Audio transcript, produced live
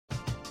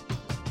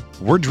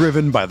We're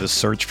driven by the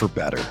search for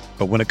better.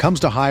 But when it comes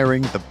to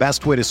hiring, the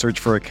best way to search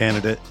for a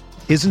candidate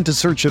isn't to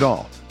search at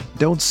all.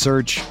 Don't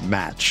search,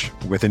 match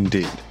with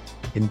Indeed.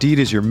 Indeed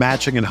is your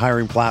matching and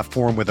hiring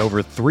platform with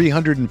over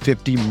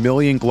 350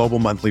 million global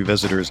monthly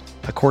visitors,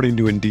 according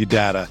to Indeed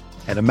data,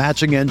 and a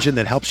matching engine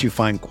that helps you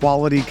find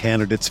quality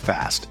candidates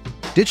fast.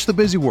 Ditch the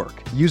busy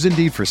work. Use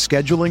Indeed for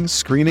scheduling,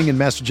 screening, and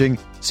messaging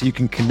so you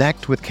can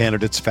connect with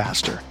candidates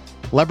faster.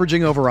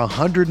 Leveraging over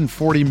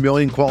 140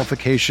 million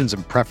qualifications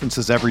and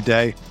preferences every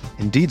day,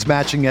 Indeed's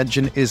matching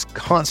engine is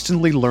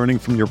constantly learning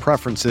from your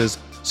preferences,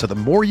 so the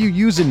more you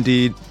use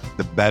Indeed,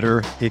 the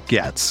better it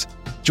gets.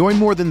 Join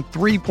more than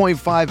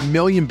 3.5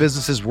 million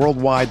businesses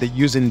worldwide that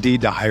use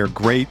Indeed to hire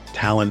great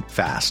talent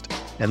fast.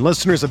 And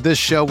listeners of this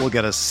show will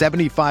get a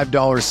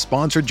 $75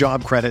 sponsored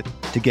job credit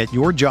to get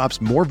your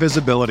jobs more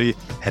visibility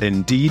at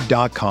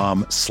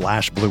Indeed.com/Blue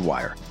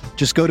Wire.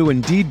 Just go to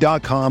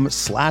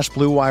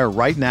Indeed.com/Blue Wire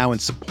right now and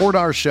support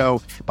our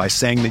show by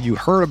saying that you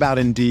heard about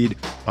Indeed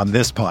on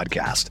this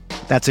podcast.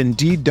 That's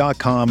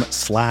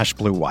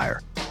Indeed.com/Blue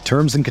Wire.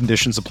 Terms and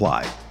conditions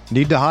apply.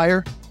 Need to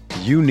hire?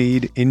 You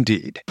need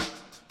Indeed.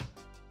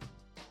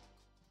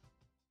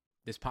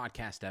 This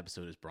podcast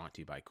episode is brought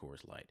to you by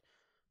Coors Light.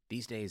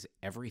 These days,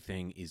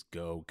 everything is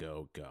go,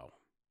 go, go.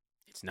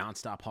 It's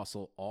nonstop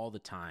hustle all the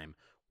time.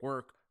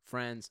 Work,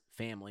 friends,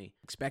 family,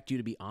 expect you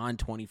to be on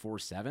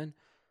 24/7.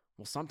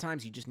 Well,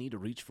 sometimes you just need to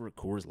reach for a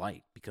Coors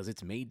Light because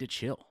it's made to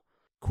chill.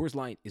 Coors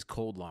Light is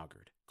cold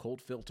lagered,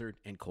 cold filtered,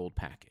 and cold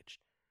packaged.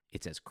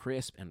 It's as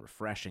crisp and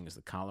refreshing as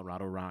the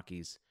Colorado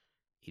Rockies.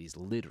 It is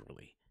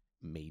literally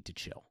made to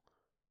chill.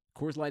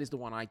 Coors Light is the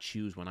one I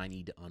choose when I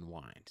need to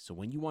unwind. So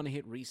when you want to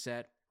hit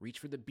reset, reach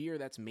for the beer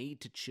that's made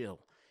to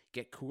chill.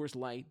 Get Coors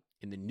Light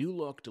in the new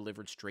look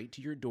delivered straight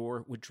to your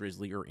door with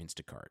Drizzly or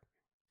Instacart.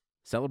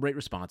 Celebrate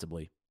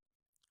responsibly.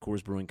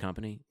 Coors Brewing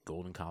Company,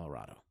 Golden,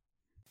 Colorado.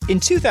 In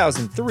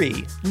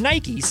 2003,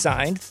 Nike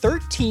signed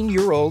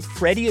 13-year-old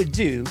Freddie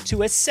Adu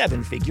to a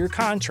 7-figure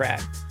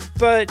contract.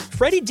 But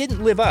Freddie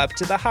didn't live up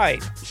to the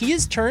hype. He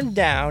has turned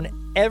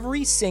down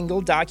every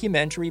single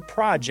documentary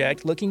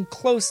project looking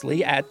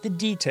closely at the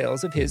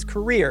details of his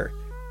career.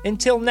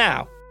 Until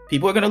now.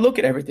 People are going to look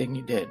at everything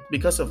you did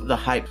because of the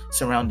hype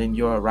surrounding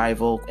your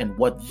arrival and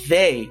what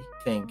they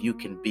think you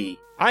can be.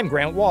 I'm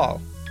Grant Wall,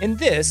 and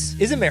this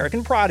is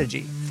American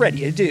Prodigy,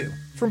 Freddie Adu,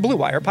 from Blue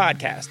Wire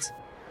Podcasts.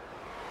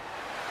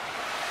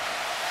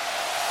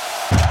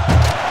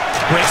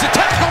 Breaks a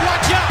tackle,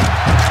 watch out!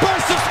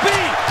 Burst of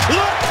speed!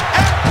 Look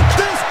at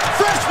this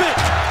freshman!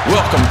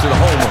 Welcome to the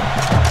home of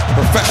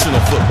professional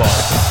football,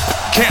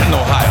 Canton,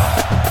 Ohio.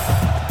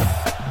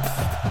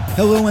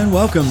 Hello and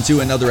welcome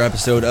to another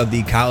episode of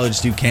the College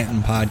to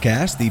Canton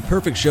podcast, the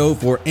perfect show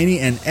for any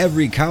and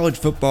every college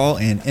football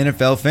and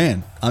NFL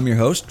fan. I'm your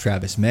host,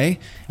 Travis May,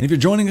 and if you're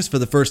joining us for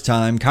the first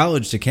time,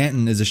 College to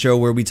Canton is a show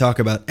where we talk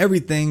about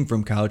everything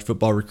from college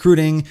football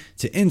recruiting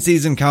to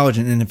in-season college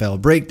and NFL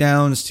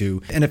breakdowns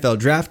to NFL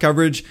draft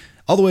coverage,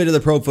 all the way to the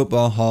Pro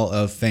Football Hall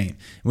of Fame.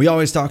 We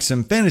always talk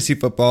some fantasy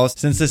football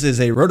since this is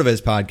a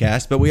RotoViz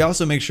podcast, but we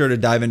also make sure to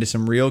dive into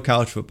some real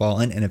college football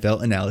and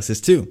NFL analysis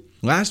too.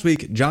 Last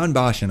week, John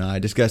Bosch and I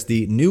discussed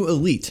the new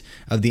elite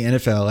of the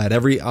NFL at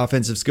every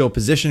offensive skill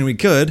position we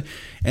could,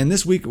 and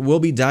this week we'll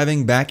be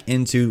diving back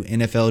into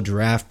NFL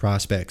draft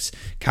prospects,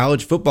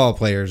 college football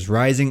players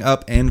rising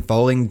up and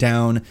falling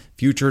down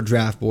future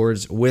draft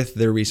boards with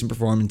their recent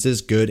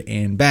performances, good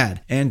and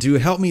bad. And to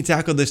help me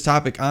tackle this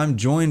topic, I'm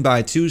joined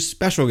by two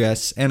special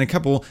guests and a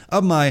couple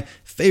of my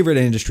favorite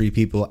industry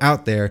people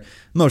out there,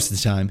 most of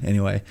the time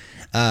anyway.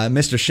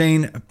 Mr.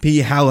 Shane P.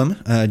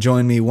 Hallam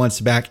joined me once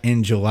back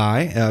in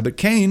July, but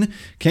Kane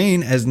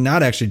has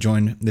not actually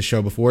joined the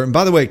show before. And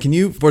by the way, can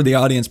you, for the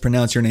audience,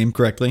 pronounce your name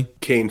correctly?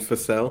 Kane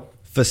Fassell.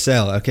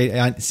 Fassell. Okay.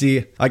 I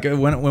see. Like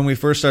when we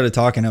first started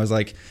talking, I was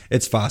like,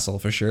 it's Fossil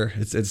for sure.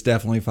 It's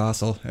definitely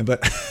Fossil.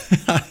 But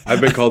I've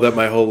been called that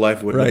my whole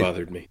life. Wouldn't have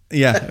bothered me.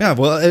 Yeah.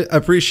 Well, I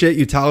appreciate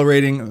you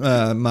tolerating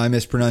my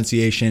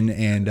mispronunciation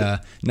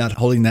and not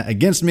holding that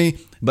against me.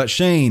 But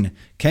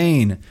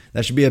Kane,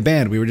 that should be a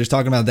band. We were just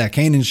talking about that.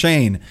 Kane and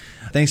Shane.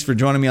 Thanks for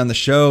joining me on the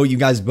show. You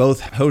guys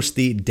both host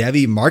the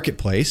Devy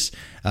Marketplace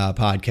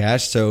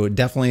podcast. So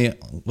definitely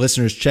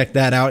listeners, check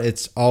that out.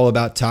 It's all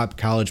about top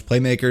college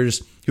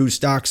playmakers whose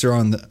stocks are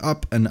on the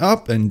up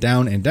and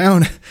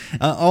down,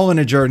 all in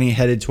a journey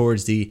headed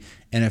towards the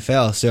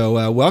NFL.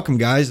 So welcome,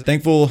 guys.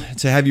 Thankful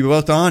to have you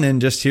both on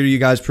and just hear you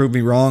guys prove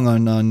me wrong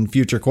on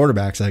future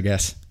quarterbacks, I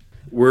guess.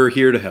 We're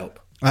here to help.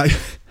 I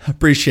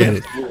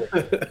appreciate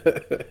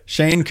it.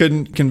 Shane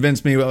couldn't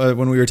convince me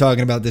when we were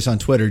talking about this on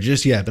Twitter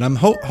just yet, but I'm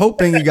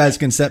hoping you guys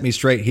can set me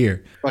straight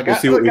here. We'll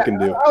see what we can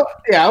do.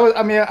 We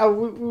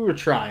were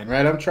trying,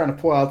 right? I'm trying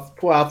to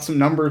pull out some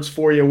numbers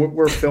for you.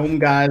 We're film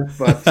guys,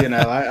 but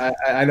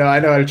I know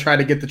how to try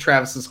to get to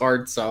Travis's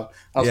heart, so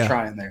I was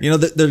trying there.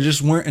 There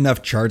just weren't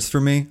enough charts for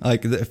me,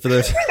 like for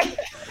those.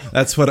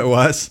 That's what it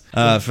was.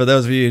 For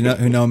those of you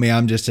who know me,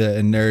 I'm just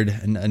a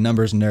nerd, a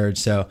numbers nerd.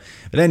 So,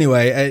 but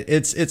anyway,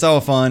 it's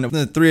all fun.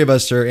 The three of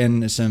us are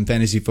in some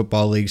fantasy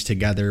football leagues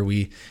together.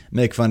 We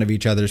make fun of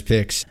each other's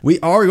picks. We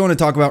are going to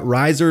talk about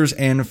risers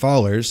and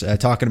fallers,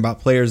 talking about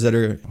players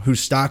whose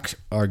stocks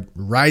are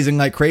rising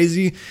like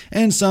crazy,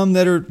 and some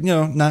that are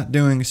not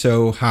doing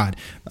so hot.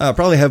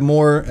 Probably have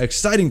more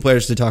exciting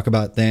players to talk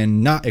about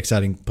than not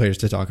exciting players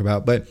to talk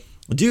about, but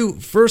do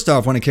first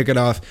off want to kick it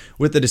off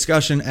with the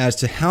discussion as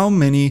to how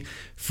many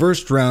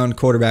first round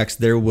quarterbacks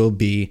there will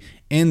be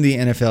in the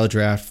NFL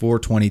draft for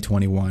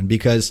 2021,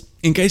 because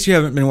in case you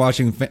haven't been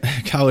watching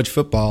college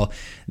football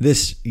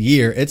this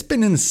year, it's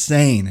been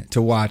insane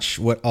to watch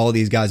what all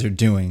these guys are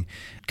doing.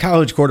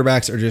 College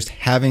quarterbacks are just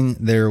having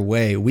their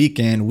way week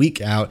in,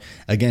 week out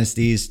against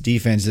these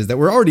defenses that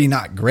were already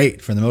not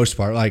great for the most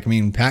part.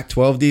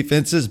 Pac-12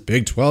 defenses,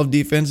 Big 12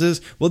 defenses.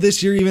 Well,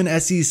 this year, even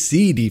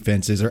SEC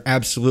defenses are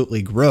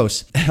absolutely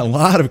gross. A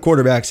lot of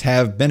quarterbacks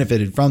have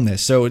benefited from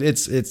this. So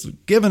it's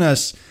given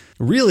us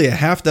really a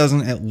half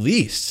dozen at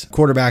least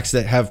quarterbacks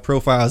that have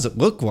profiles that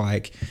look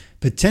like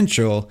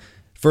potential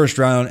first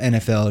round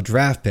NFL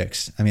draft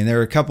picks. I mean, there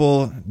are a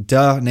couple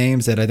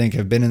names that I think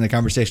have been in the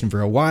conversation for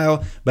a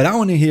while, but I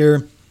want to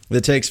hear the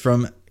takes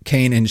from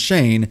Kane and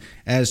Shane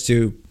as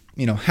to,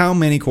 how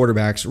many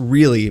quarterbacks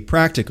really,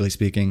 practically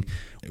speaking,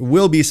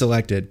 will be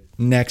selected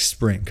next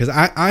spring. Because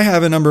I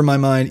have a number in my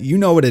mind, you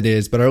know what it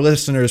is, but our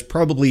listeners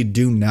probably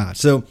do not.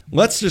 So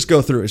let's just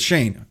go through it.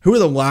 Shane, who are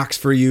the locks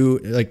for you,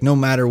 no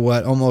matter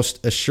what,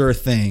 almost a sure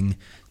thing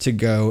to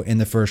go in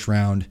the first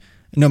round,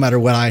 no matter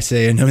what I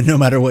say and no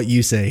matter what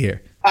you say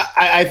here?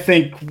 I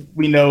think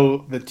we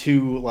know the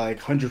two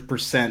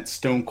 100%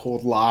 stone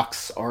cold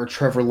locks are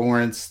Trevor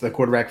Lawrence, the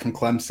quarterback from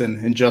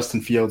Clemson, and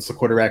Justin Fields, the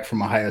quarterback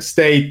from Ohio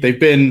State. They've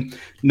been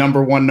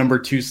number one, number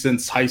two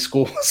since high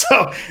school.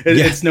 So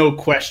it's no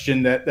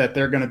question that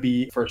they're going to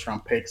be first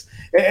round picks.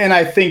 And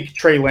I think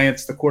Trey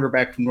Lance, the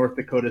quarterback from North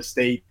Dakota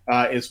State,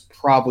 is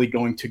probably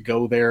going to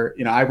go there.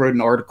 I wrote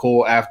an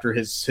article after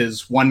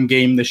his one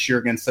game this year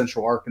against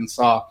Central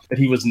Arkansas that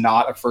he was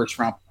not a first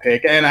round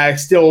pick. And I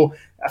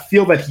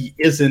feel that he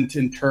isn't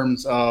in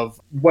terms of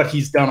what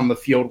he's done on the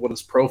field, what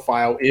his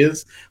profile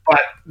is, but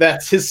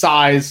that's his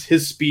size,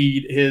 his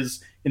speed,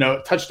 his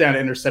touchdown to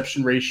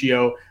interception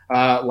ratio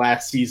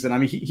last season. I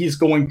mean, he's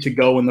going to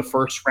go in the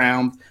first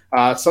round.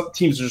 Some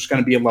teams are just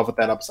going to be in love with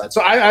that upside.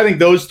 So I think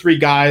those three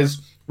guys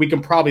we can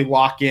probably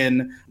lock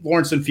in.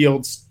 Lawrence and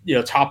Fields,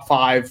 top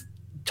 5,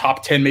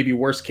 top 10, maybe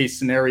worst case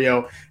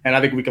scenario, and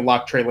I think we can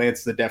lock Trey Lance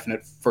as a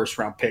definite first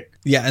round pick.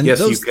 Yeah, and yes,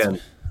 you can.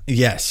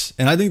 Yes.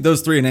 And I think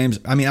those three names,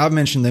 I've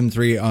mentioned them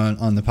three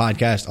on the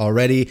podcast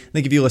already. I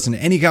think if you listen to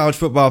any college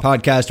football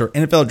podcast or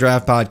NFL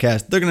draft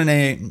podcast, they're going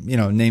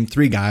to name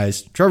three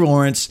guys: Trevor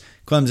Lawrence,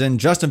 Clemson,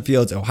 Justin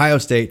Fields, Ohio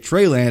State,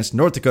 Trey Lance,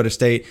 North Dakota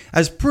State,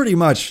 as pretty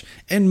much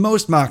in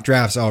most mock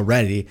drafts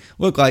already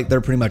look like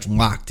they're pretty much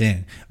locked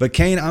in. But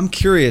Kane, I'm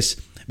curious,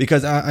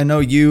 because I know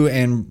you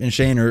and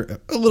Shane are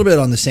a little bit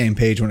on the same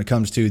page when it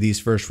comes to these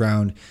first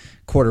round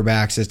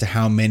quarterbacks as to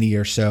how many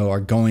or so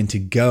are going to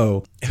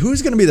go.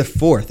 Who's going to be the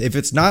fourth? If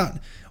it's not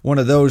one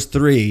of those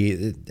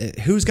three,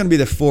 who's going to be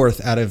the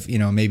fourth out of,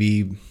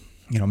 maybe,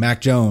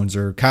 Mac Jones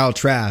or Kyle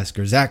Trask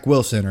or Zach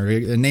Wilson or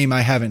a name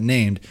I haven't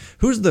named?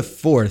 Who's the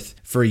fourth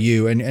for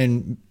you?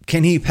 And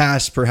can he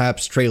pass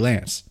perhaps Trey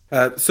Lance?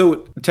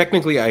 So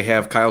technically I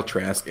have Kyle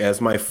Trask as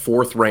my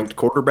fourth ranked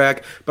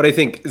quarterback, but I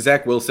think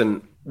Zach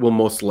Wilson will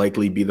most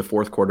likely be the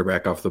fourth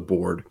quarterback off the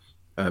board.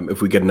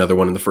 If we get another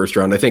one in the first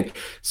round. I think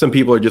some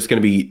people are just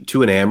going to be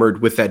too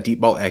enamored with that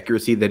deep ball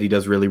accuracy that he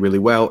does really, really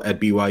well at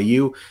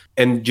BYU.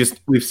 And just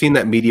we've seen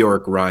that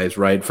meteoric rise,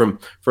 right, from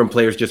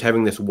players just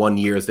having this 1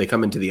 year as they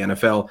come into the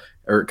NFL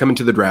or come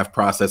into the draft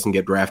process and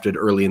get drafted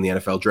early in the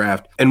NFL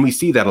draft. And we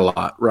see that a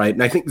lot, right?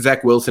 And I think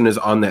Zach Wilson is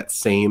on that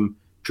same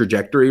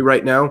trajectory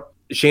right now.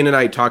 Shane and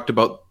I talked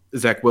about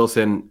Zach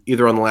Wilson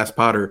either on the last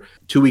pod or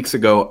 2 weeks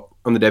ago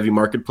on the Devy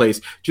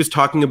Marketplace, just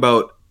talking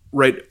about,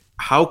 right,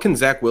 how can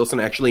Zach Wilson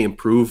actually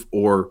improve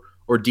or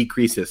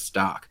decrease his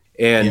stock?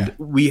 And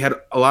we had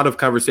a lot of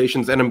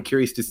conversations, and I'm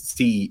curious to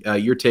see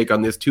your take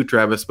on this too,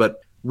 Travis.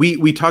 But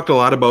we talked a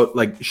lot about,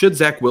 should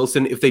Zach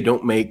Wilson, if they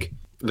don't make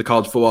the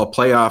college football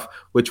playoff,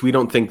 which we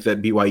don't think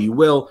that BYU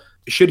will,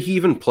 should he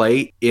even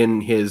play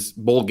in his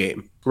bowl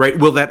game, right?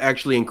 Will that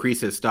actually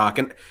increase his stock?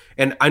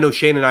 And I know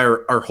Shane and I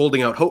are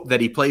holding out hope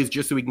that he plays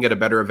just so we can get a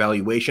better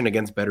evaluation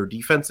against better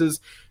defenses.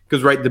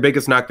 Because, right, the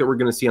biggest knock that we're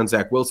going to see on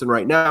Zach Wilson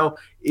right now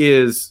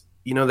is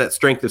that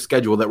strength of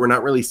schedule, that we're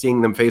not really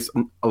seeing them face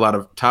a lot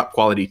of top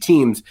quality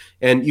teams.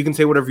 And you can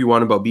say whatever you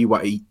want about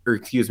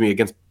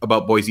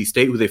about Boise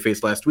State, who they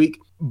faced last week.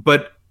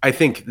 But I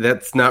think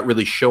that's not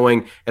really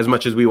showing as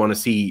much as we want to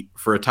see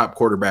for a top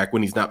quarterback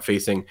when he's not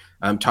facing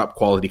top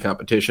quality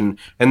competition.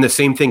 And the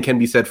same thing can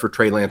be said for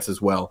Trey Lance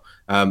as well.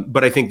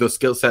 But I think those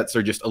skill sets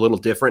are just a little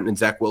different. And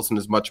Zach Wilson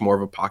is much more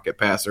of a pocket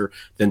passer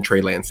than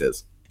Trey Lance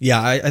is. Yeah,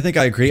 I think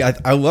I agree.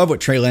 I love what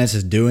Trey Lance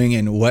is doing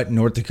and what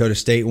North Dakota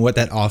State and what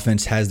that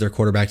offense has their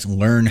quarterbacks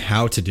learn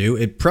how to do.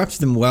 It preps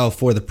them well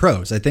for the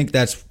pros. I think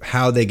that's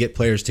how they get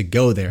players to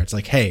go there. It's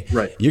like, hey,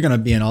 you're going to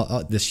be in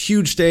this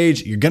huge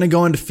stage. You're going to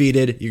go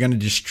undefeated. You're going to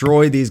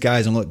destroy these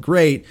guys and look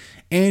great.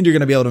 And you're going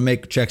to be able to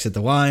make checks at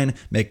the line,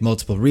 make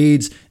multiple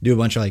reads, do a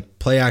bunch of like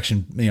play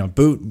action,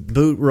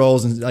 boot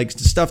rolls and like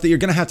stuff that you're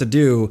going to have to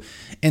do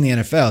in the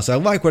NFL. So I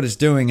like what it's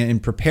doing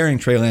in preparing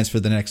Trey Lance for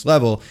the next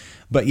level.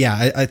 But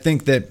yeah, I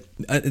think that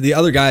the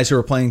other guys who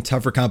are playing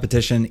tougher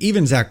competition,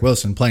 even Zach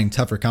Wilson playing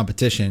tougher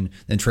competition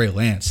than Trey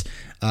Lance,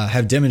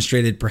 have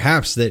demonstrated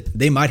perhaps that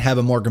they might have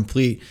a more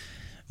complete,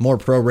 more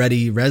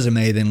pro-ready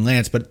resume than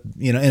Lance, but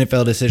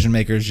NFL decision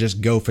makers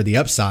just go for the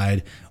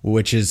upside,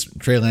 which is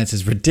Trey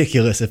Lance's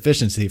ridiculous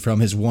efficiency from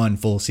his one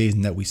full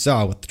season that we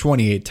saw with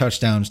 28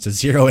 touchdowns to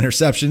 0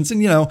 interceptions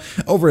and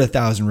over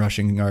 1,000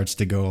 rushing yards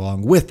to go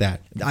along with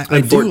that.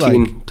 I do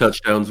 14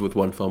 touchdowns with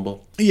 1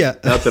 fumble. Yeah,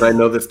 not that I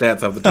know the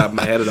stats off the top of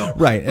my head at all.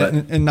 Right,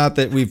 and not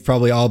that we've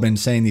probably all been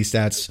saying these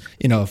stats,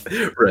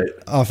 right,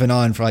 off and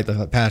on for like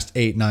the past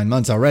 8-9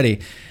 months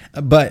already.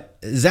 But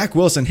Zach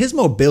Wilson, his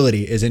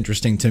mobility is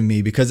interesting to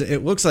me because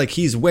it looks like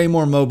he's way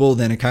more mobile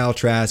than a Kyle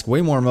Trask,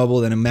 way more mobile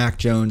than a Mac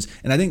Jones.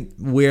 And I think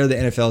where the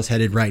NFL is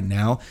headed right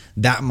now,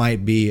 that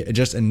might be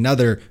just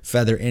another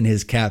feather in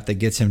his cap that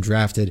gets him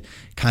drafted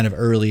kind of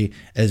early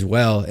as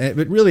well.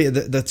 But really,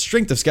 the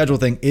strength of schedule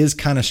thing is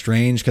kind of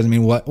strange because,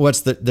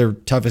 what's their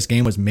toughest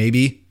game was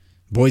maybe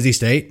Boise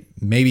State,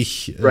 maybe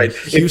right.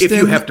 Houston. If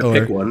you have to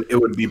pick one, it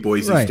would be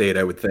Boise State,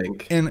 I would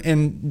think.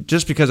 And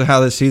just because of how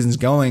this season's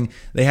going,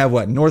 they have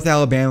North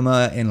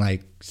Alabama and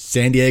like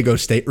San Diego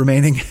State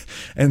remaining,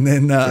 and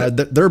then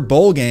their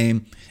bowl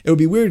game. It would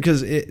be weird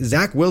because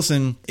Zach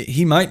Wilson,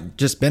 he might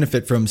just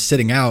benefit from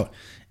sitting out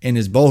in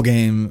his bowl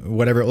game,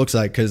 whatever it looks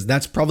like, because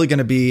that's probably going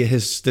to be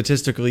his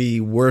statistically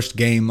worst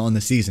game on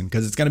the season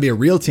because it's going to be a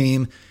real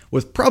team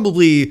with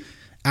probably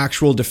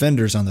actual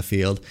defenders on the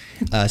field.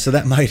 So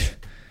that might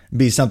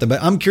be something.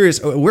 But I'm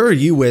curious, where are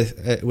you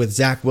with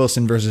Zach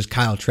Wilson versus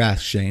Kyle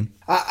Trask, Shane?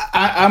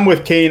 I'm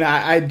with Kane.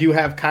 I do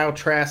have Kyle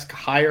Trask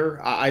higher.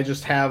 I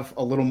just have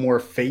a little more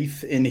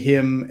faith in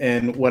him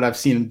and what I've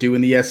seen him do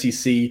in the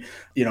SEC,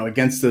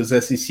 against those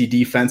SEC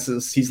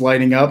defenses he's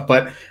lighting up.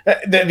 But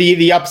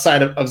the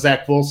upside of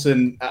Zach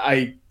Wilson,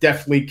 I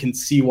definitely can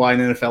see why an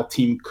NFL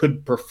team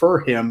could prefer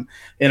him.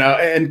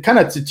 And kind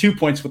of to 2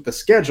 points with the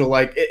schedule,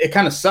 like it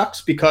kind of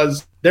sucks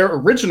because their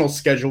original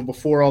schedule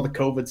before all the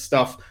COVID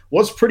stuff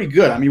was pretty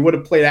good. Would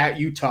have played at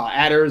Utah,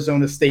 at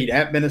Arizona State,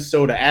 at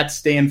Minnesota, at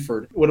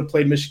Stanford, would have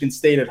played Michigan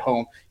State at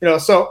home.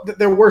 So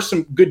there were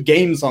some good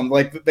games on,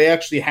 like they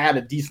actually had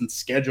a decent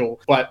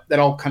schedule, but that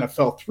all kind of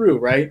fell through,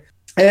 right?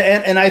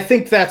 And I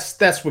think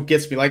that's what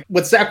gets me. Like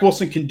what Zach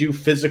Wilson can do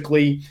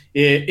physically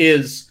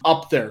is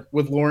up there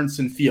with Lawrence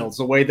and Fields,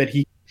 the way that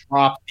he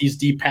drop these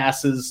deep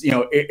passes,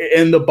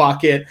 in the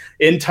bucket,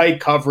 in tight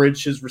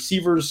coverage. His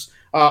receivers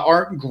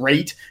aren't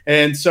great,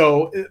 and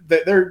so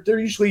they're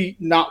usually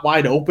not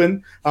wide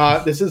open.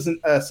 This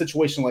isn't a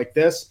situation like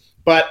this.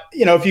 But,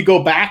 if you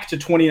go back to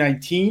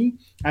 2019,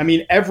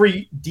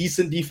 every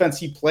decent defense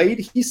he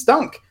played, he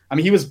stunk.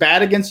 He was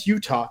bad against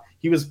Utah.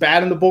 He was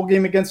bad in the bowl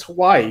game against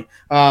Hawaii.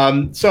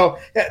 So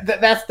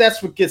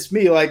that's what gets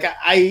me. Like,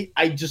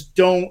 I just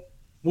don't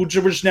 – we're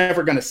just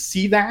never going to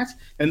see that.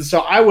 And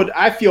so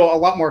I feel a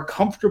lot more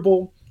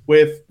comfortable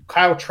with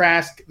Kyle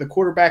Trask, the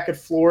quarterback at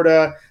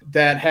Florida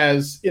that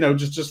has,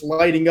 just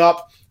lighting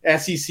up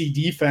SEC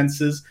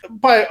defenses.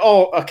 By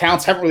all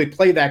accounts, haven't really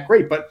played that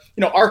great. But,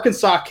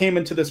 Arkansas came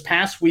into this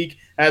past week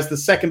as the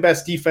second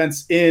best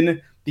defense in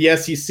the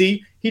SEC.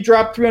 He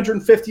dropped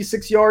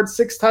 356 yards,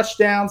 6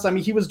 touchdowns.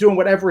 He was doing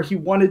whatever he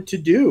wanted to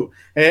do.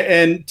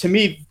 And to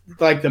me,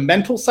 like the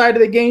mental side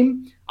of the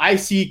game, I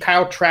see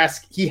Kyle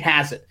Trask, he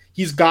has it.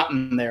 He's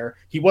gotten there.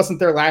 He wasn't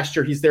there last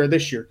year. He's there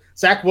this year.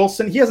 Zach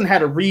Wilson, he hasn't had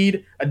to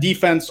read a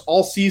defense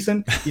all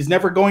season. He's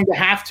never going to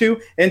have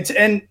to. And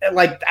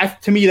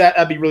to me,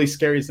 that'd be really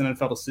scary as an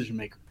NFL decision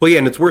maker. Well, yeah,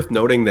 and it's worth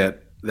noting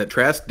that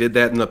Trask did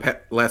that in the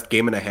last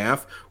game and a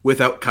half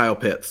without Kyle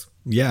Pitts.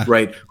 Yeah.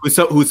 Right.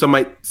 Who some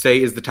might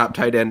say is the top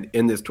tight end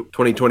in this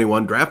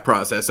 2021 draft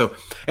process. So,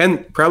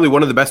 and probably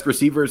one of the best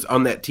receivers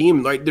on that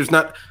team. Like, there's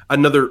not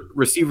another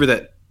receiver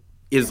that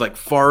is like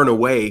far and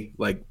away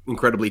like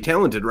incredibly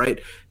talented, right?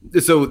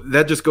 So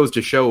that just goes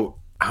to show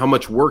how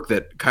much work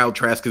that Kyle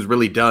Trask has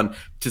really done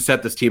to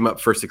set this team up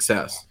for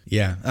success.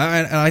 Yeah,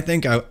 I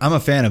think I'm a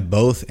fan of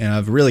both, and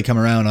I've really come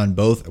around on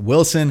both.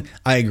 Wilson,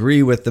 I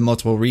agree with the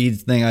multiple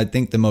reads thing. I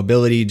think the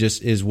mobility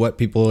just is what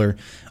people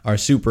are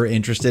super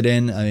interested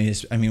in.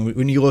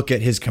 When you look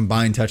at his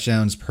combined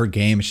touchdowns per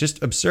game, it's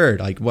just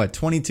absurd. Like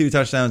 22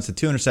 touchdowns to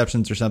 2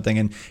 interceptions or something,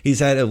 and he's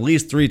had at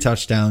least 3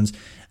 touchdowns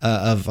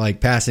of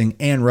like passing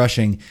and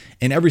rushing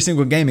in every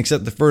single game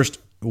except the first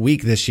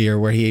week this year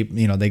where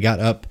they got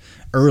up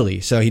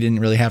early, so he didn't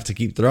really have to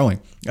keep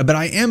throwing. But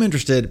I am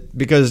interested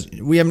because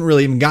we haven't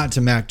really even got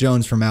to Mac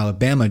Jones from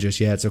Alabama just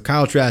yet. So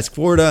Kyle Trask,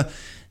 Florida,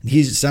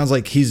 He sounds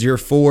like he's your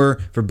 4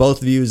 for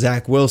both of you.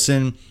 Zach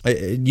Wilson.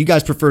 You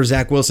guys prefer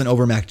Zach Wilson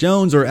over Mac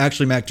Jones, or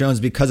actually Mac Jones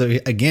because of,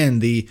 again,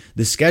 the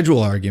schedule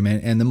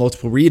argument and the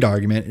multiple read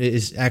argument?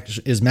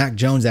 Is Mac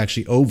Jones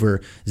actually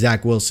over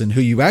Zach Wilson,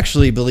 who you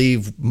actually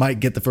believe might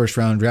get the first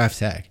round draft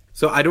tag?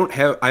 So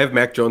I have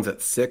Mac Jones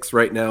at 6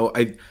 right now.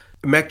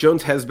 Mac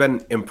Jones has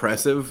been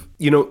impressive,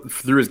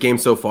 through his game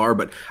so far,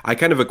 but I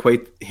kind of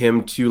equate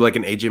him to like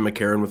an AJ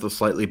McCarron with a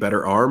slightly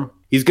better arm.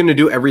 He's going to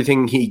do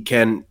everything he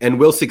can and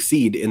will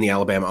succeed in the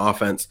Alabama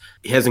offense.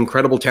 He has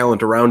incredible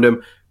talent around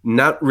him.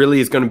 Not really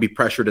is going to be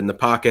pressured in the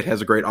pocket,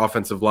 has a great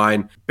offensive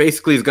line.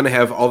 Basically, is going to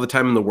have all the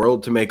time in the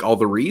world to make all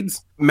the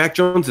reads. Mac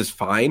Jones is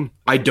fine.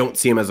 I don't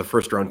see him as a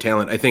first-round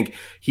talent. I think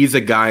he's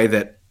a guy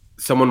that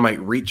someone might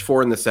reach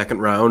for in the second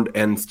round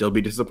and still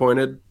be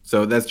disappointed.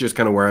 So that's just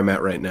kind of where I'm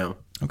at right now.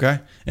 Okay.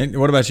 And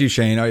what about you,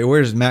 Shane?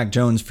 Where's Mac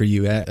Jones for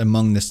you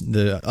among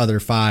the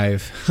other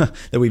 5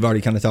 that we've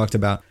already kind of talked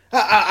about?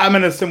 I'm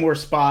in a similar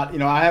spot.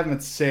 I have him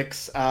at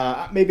 6.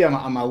 Maybe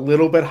I'm a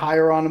little bit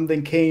higher on him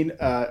than Kane.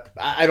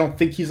 I don't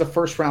think he's a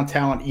first round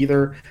talent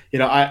either.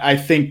 I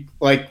think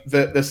like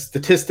the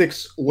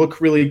statistics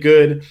look really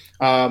good.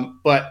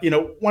 But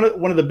one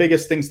of the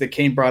biggest things that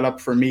Kane brought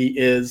up for me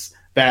is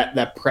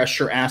that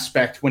pressure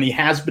aspect. When he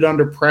has been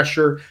under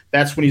pressure,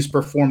 that's when he's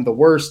performed the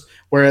worst.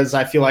 Whereas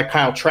I feel like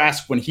Kyle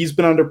Trask, when he's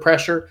been under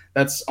pressure,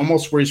 that's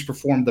almost where he's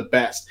performed the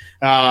best,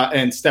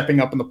 and stepping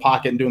up in the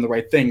pocket and doing the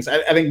right things.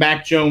 I think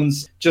Mac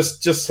Jones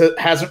just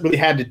hasn't really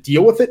had to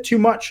deal with it too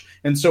much.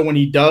 And so when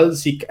he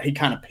does, he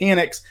kind of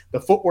panics. The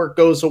footwork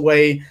goes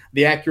away,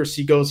 the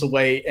accuracy goes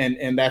away,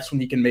 and that's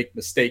when he can make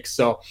mistakes.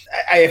 So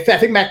I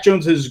think Mac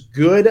Jones is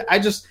good. I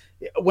just,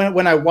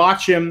 when I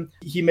watch him,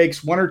 he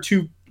makes 1 or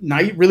 2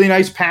 really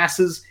nice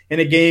passes in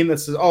a game that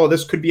says, oh,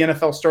 this could be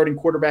NFL starting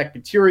quarterback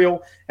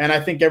material. And I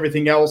think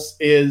everything else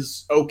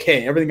is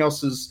okay. Everything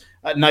else is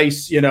a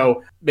nice,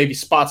 maybe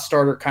spot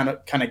starter kind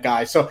of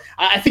guy. So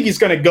I think he's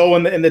going to go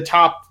in the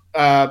top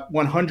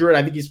 100.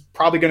 I think he's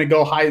probably going to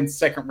go high in the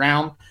second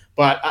round.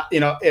 But,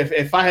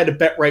 if I had to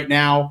bet right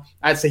now,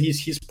 I'd say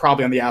he's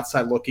probably on the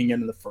outside looking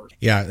into the first.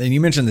 Yeah, and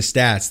you mentioned the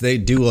stats. They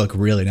do look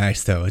really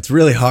nice, though. It's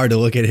really hard to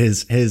look at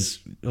his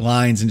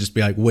lines and just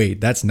be like,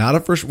 wait, that's not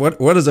a first. What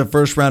does a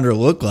first rounder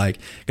look like?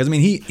 Because,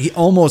 he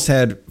almost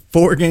had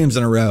 4 games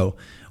in a row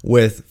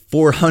with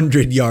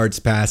 400 yards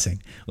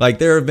passing. Like,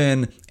 there have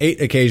been 8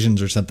 occasions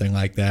or something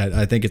like that.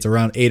 I think it's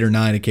around 8 or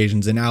 9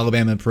 occasions in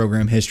Alabama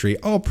program history,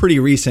 all pretty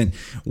recent,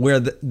 where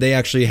they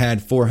actually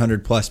had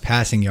 400 plus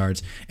passing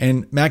yards.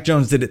 And Mac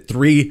Jones did it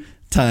 3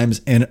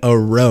 times in a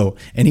row,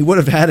 and he would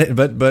have had it,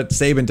 but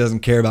Saban doesn't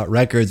care about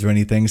records or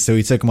anything, so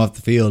he took him off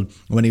the field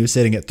when he was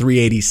sitting at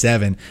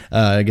 387.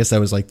 I guess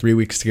that was like 3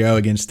 weeks ago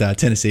against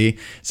Tennessee.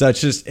 So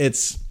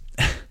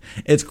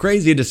it's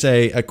crazy to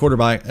say a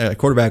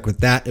quarterback with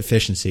that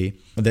efficiency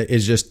that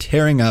is just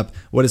tearing up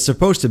what is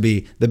supposed to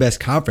be the best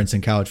conference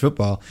in college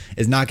football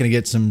is not going to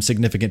get some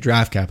significant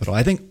draft capital.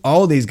 I think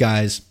all of these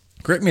guys,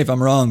 correct me if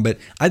I'm wrong, but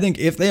I think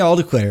if they all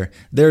declare,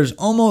 there's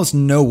almost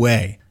no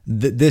way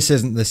that this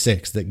isn't the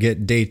 6 that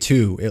get day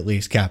 2 at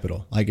least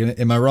capital. Like,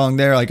 am I wrong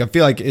there? Like, I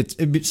feel like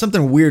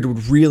something weird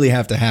would really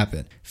have to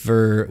happen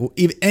for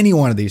any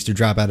one of these to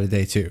drop out of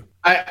day 2.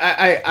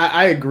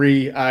 I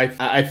agree.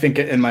 I think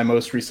in my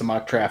most recent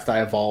mock draft, I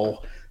have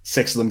all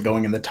 6 of them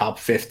going in the top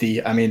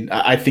 50.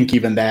 I think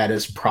even that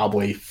is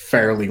probably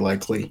fairly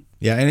likely.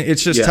 Yeah, and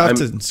it's just tough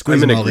to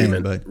squeeze them all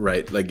in. But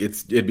right, like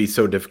it'd be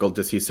so difficult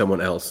to see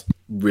someone else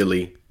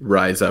really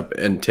rise up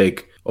and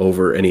take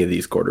over any of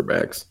these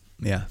quarterbacks.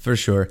 Yeah, for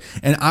sure.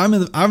 And I'm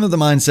of the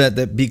mindset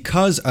that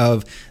because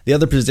of the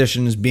other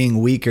positions being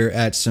weaker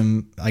at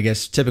some, I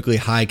guess, typically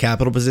high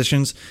capital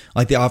positions,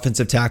 like the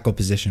offensive tackle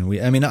position.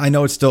 I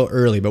know it's still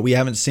early, but we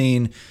haven't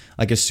seen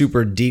like a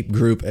super deep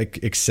group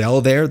excel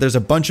there. There's a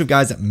bunch of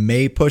guys that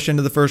may push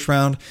into the first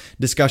round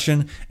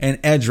discussion. And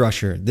edge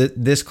rusher,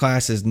 this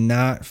class is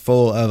not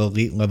full of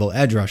elite level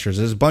edge rushers.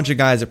 There's a bunch of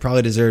guys that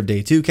probably deserve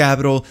day 2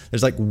 capital.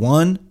 There's like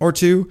 1 or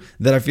 2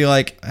 that I feel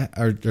like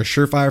are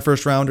surefire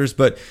first rounders,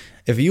 but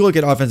if you look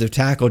at offensive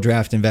tackle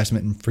draft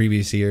investment in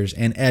previous years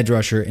and edge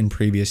rusher in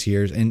previous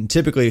years, and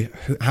typically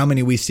how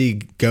many we see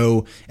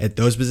go at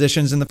those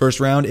positions in the first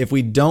round, if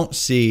we don't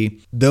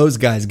see those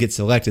guys get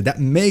selected,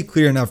 that may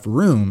clear enough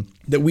room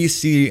that we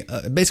see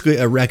basically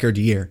a record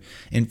year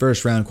in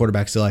first round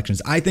quarterback selections.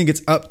 I think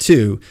it's up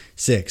to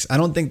 6. I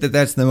don't think that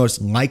that's the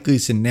most likely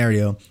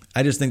scenario.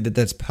 I just think that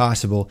that's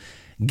possible,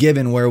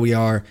 given where we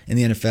are in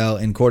the NFL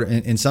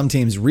and some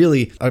teams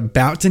really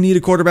about to need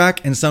a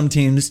quarterback and some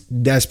teams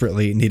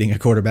desperately needing a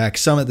quarterback,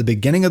 some at the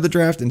beginning of the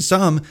draft and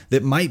some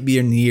that might be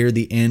near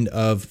the end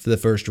of the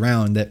first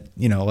round that,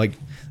 like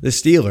the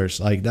Steelers,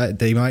 like that,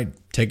 they might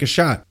take a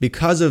shot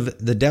because of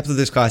the depth of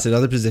this class at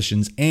other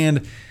positions.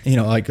 And,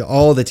 like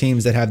all the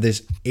teams that have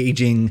this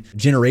aging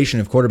generation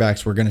of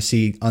quarterbacks we're going to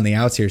see on the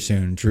outs here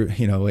soon,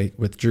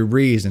 with Drew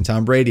Brees and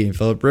Tom Brady and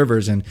Phillip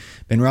Rivers and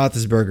Ben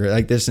Roethlisberger,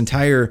 like this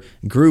entire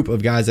group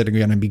of guys that are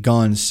going to be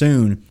gone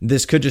soon.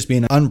 This could just be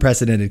an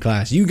unprecedented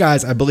class. You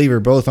guys, I believe, are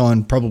both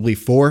on probably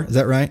 4. Is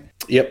that right?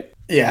 Yep.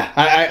 Yeah,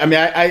 I mean,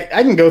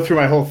 I can go through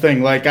my whole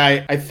thing. Like,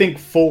 I think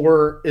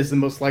 4 is the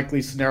most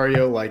likely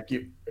scenario. Like,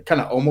 you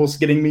kind of almost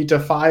getting me to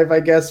 5, I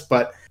guess.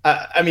 But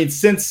I mean,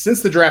 since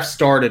the draft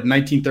started in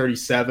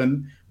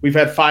 1937, we've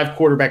had 5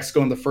 quarterbacks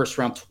go in the first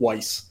round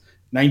twice.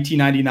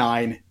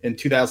 1999 and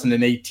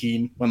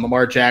 2018, when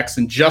Lamar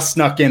Jackson just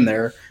snuck in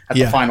there at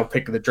the final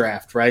pick of the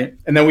draft, right?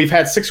 And then we've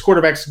had 6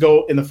 quarterbacks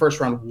go in the first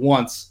round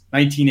once.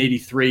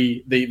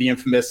 1983, the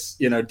infamous,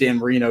 Dan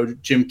Marino,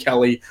 Jim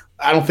Kelly.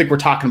 I don't think we're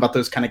talking about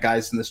those kind of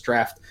guys in this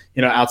draft,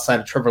 outside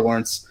of Trevor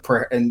Lawrence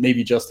and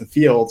maybe Justin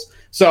Fields.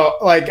 So,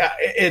 like,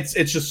 it's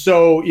just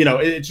so,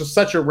 it's just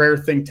such a rare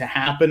thing to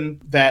happen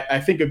that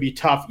I think it'd be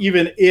tough,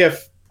 even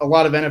if a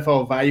lot of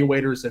NFL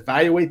evaluators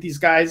evaluate these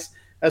guys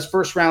as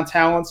first-round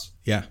talents.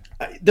 Yeah.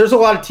 There's a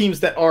lot of teams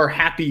that are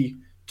happy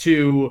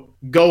to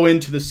go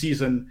into the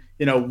season,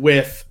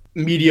 with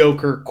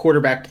mediocre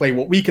quarterback play,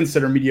 what we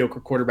consider mediocre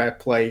quarterback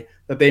play,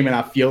 that they may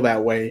not feel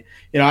that way.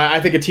 I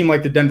think a team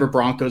like the Denver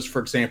Broncos, for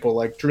example,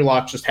 like Drew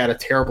Lock just had a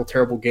terrible,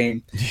 terrible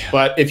game. Yeah.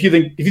 But if you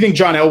think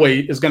John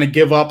Elway is going to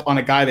give up on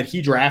a guy that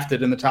he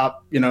drafted in the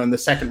top, in the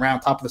second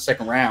round, top of the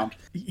second round,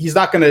 he's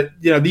not going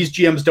to, these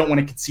GMs don't want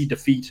to concede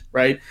defeat,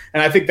 right?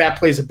 And I think that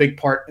plays a big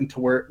part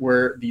into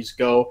where these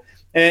go.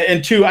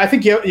 And 2, I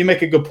think you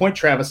make a good point,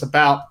 Travis,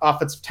 about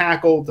offensive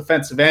tackle,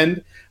 defensive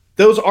end.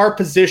 Those are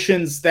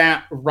positions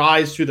that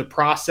rise through the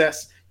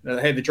process.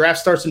 Hey, the draft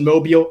starts in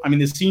Mobile. I mean,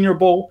 the Senior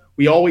Bowl,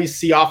 we always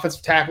see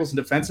offensive tackles and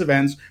defensive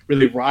ends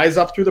really rise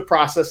up through the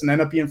process and end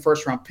up being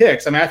first-round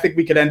picks. I mean, I think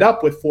we could end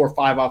up with 4 or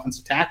 5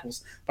 offensive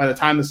tackles by the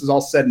time this is all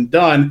said and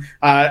done.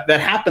 That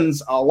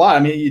happens a lot. I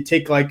mean, you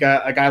take like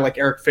a guy like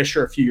Eric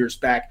Fisher a few years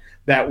back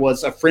that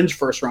was a fringe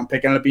first-round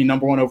pick, ended up being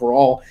number 1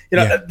 overall.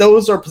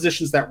 Those are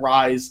positions that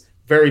rise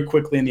very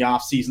quickly in the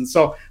offseason.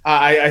 So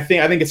I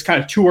think it's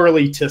kind of too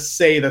early to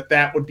say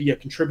that would be a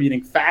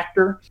contributing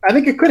factor. I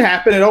think it could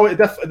happen.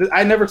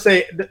 I never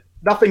say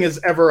nothing is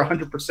ever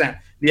 100%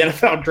 the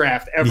NFL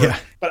draft ever. Yeah.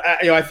 But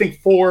I think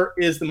 4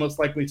 is the most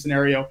likely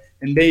scenario.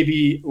 And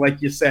maybe,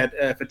 like you said,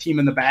 if a team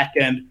in the back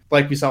end,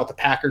 like we saw with the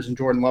Packers and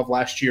Jordan Love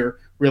last year,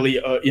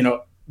 really,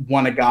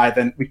 won a guy,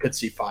 then we could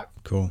see 5.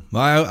 Cool.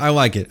 Well, I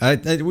like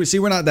it. We see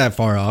we're not that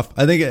far off.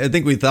 I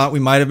think we thought we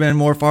might have been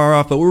more far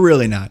off, but we're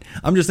really not.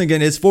 I'm just thinking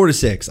it's 4 to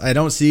 6. I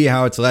don't see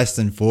how it's less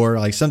than 4.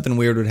 Like, something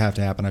weird would have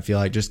to happen. I feel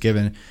like just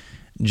given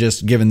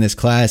this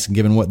class and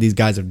given what these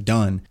guys have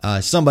done,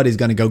 somebody's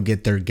going to go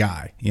get their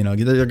guy.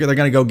 They're going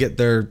to go get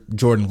their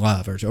Jordan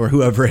Love or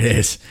whoever it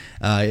is.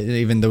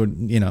 Even though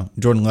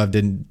Jordan Love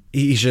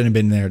he shouldn't have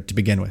been there to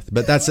begin with.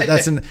 But that's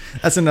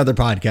another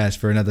podcast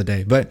for another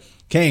day. But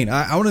Kane,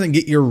 I want to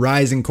get your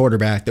rising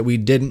quarterback that we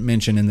didn't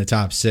mention in the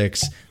top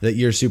 6 that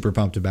you're super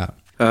pumped about.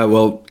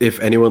 Well, if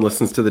anyone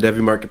listens to the Devy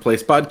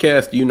Marketplace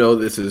podcast,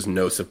 this is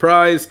no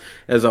surprise.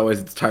 As always,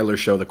 it's Tyler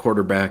Show, the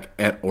quarterback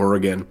at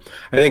Oregon.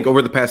 I think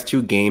over the past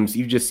 2 games,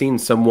 you've just seen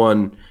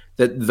someone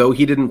that, though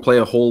he didn't play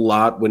a whole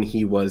lot when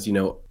he was,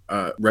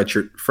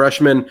 redshirt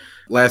freshman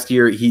last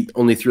year, he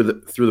only threw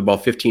the ball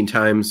 15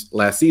 times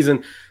last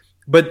season.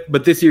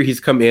 But this year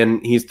he's come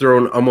in, he's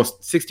thrown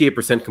almost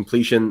 68%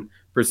 completion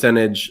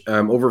percentage,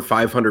 over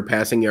 500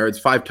 passing yards,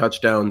 5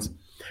 touchdowns.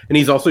 And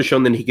he's also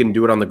shown that he can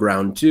do it on the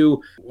ground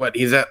too.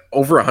 He's at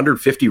over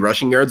 150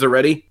 rushing yards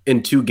already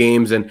in 2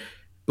 games. And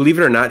believe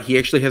it or not, he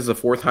actually has the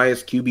 4th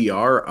highest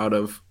QBR out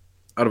of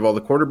all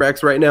the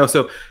quarterbacks right now.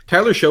 So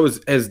Tyler Show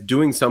is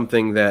doing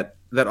something that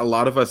a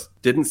lot of us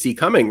didn't see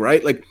coming,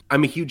 right? Like,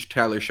 I'm a huge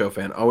Tyler Show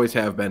fan, always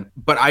have been,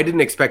 but I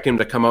didn't expect him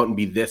to come out and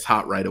be this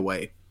hot right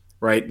away.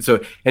 Right.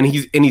 So, and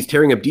he's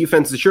tearing up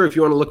defenses. Sure, if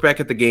you want to look back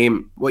at the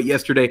game,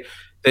 yesterday,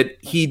 that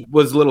he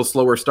was a little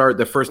slower start.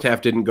 The first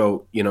half didn't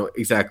go,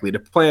 exactly to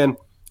plan.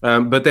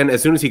 But then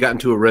as soon as he got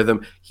into a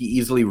rhythm, he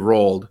easily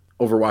rolled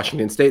over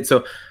Washington State.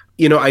 So,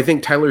 I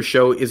think Tyler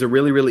Show is a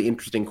really, really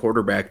interesting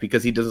quarterback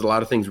because he does a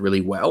lot of things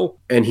really well,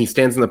 and he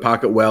stands in the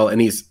pocket well,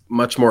 and he's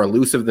much more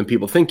elusive than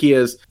people think he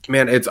is.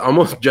 Man, it's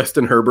almost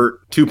Justin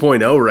Herbert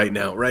 2.0 right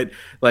now, right?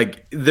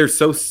 Like, they're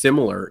so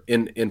similar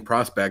in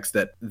prospects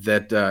that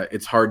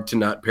it's hard to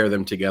not pair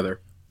them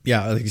together.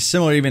 Yeah, like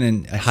similar even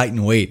in height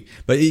and weight.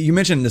 But you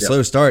mentioned the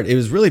slow start. It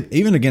was really,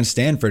 even against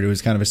Stanford, it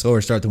was kind of a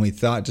slower start than we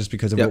thought just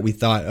because of what we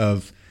thought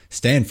of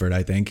Stanford,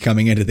 I think,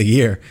 coming into the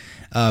year.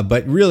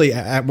 But really,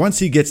 once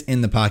he gets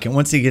in the pocket,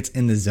 once he gets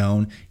in the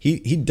zone,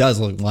 he does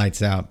look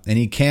lights out. And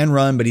he can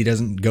run, but he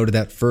doesn't go to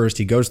that first.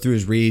 He goes through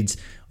his reads.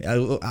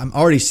 I'm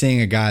already seeing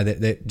a guy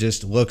that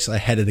just looks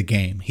ahead of the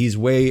game. He's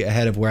way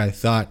ahead of where I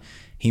thought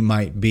he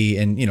might be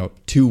in,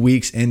 2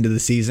 weeks into the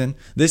season.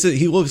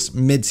 He looks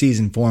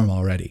mid-season form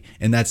already,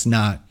 and that's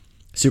not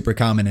super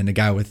common in a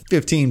guy with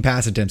 15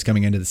 pass attempts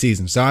coming into the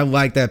season. So I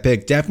like that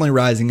pick. Definitely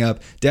rising up.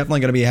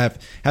 Definitely going to be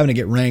having to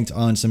get ranked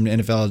on some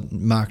NFL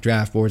mock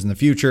draft boards in the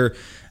future.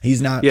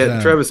 He's not.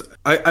 Yeah, Travis,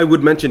 I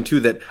would mention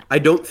too that I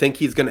don't think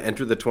he's going to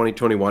enter the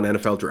 2021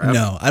 NFL draft.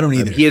 No, I don't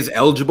either. He is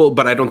eligible,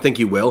 but I don't think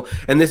he will.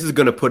 And this is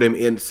going to put him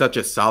in such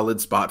a solid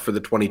spot for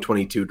the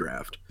 2022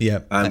 draft.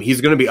 Yeah.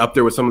 He's going to be up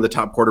there with some of the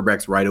top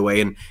quarterbacks right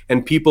away.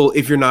 And people,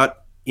 if you're not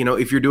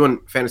if you're doing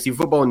fantasy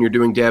football and you're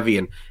doing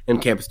Devy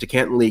and Campus to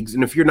Canton leagues,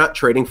 and if you're not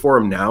trading for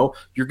him now,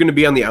 you're going to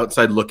be on the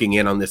outside looking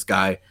in on this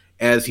guy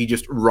as he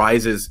just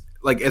rises.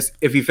 Like, as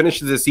if he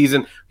finishes the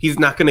season, he's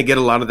not going to get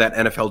a lot of that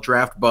NFL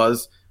draft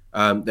buzz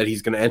that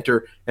he's going to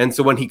enter. And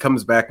so when he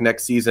comes back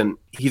next season,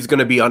 he's going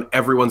to be on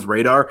everyone's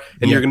radar,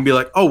 and you're going to be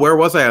like, oh, where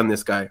was I on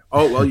this guy?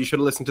 Oh, well, you should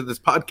have listened to this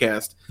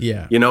podcast,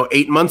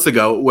 8 months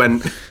ago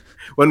when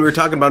we were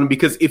talking about him,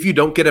 because if you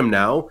don't get him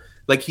now,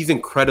 like, he's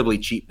incredibly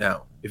cheap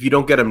now. If you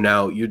don't get him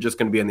now, you're just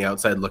going to be on the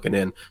outside looking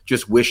in,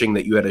 just wishing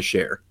that you had a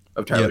share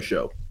of Tyler's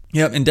show.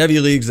 Yep, in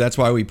Devy leagues, that's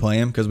why we play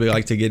him, because we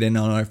like to get in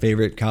on our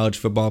favorite college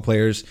football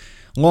players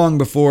long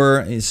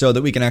before, so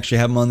that we can actually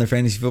have them on their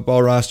fantasy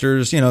football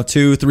rosters,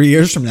 2-3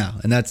 years from now,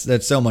 and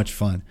that's so much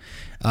fun.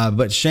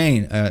 But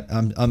Shane,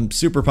 I'm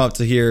super pumped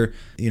to hear,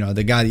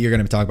 the guy that you're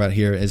going to talk about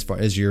here as far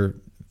as your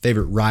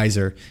favorite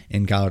riser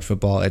in college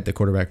football at the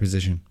quarterback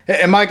position.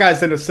 And my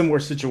guy's in a similar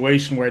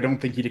situation where I don't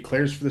think he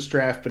declares for this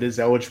draft, but is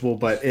eligible.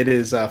 But it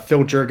is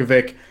Phil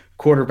Jurkovec,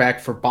 quarterback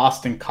for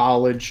Boston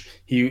College.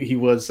 He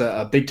was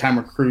a big-time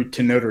recruit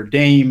to Notre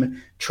Dame,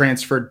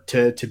 transferred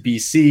to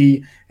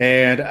BC.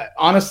 And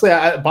honestly,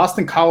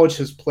 Boston College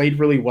has played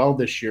really well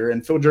this year.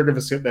 And Phil Jurkovec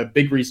is a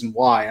big reason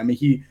why. I mean,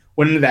 he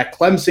went into that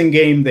Clemson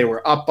game. They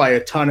were up by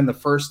a ton in the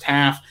first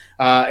half.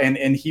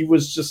 And he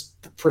was just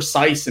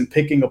precise in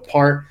picking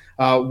apart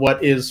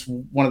what is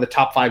one of the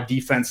top 5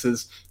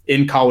 defenses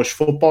in college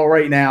football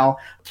right now.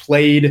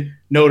 Played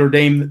Notre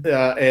Dame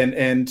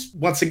and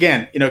once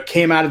again,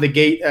 came out of the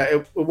gate.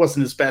 It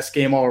wasn't his best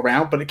game all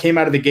around, but it came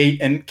out of the gate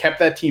and kept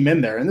that team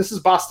in there. And this is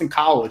Boston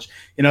College.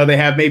 They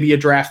have maybe a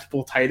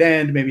draftable tight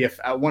end, maybe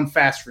a one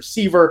fast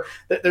receiver.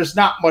 There's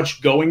not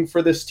much going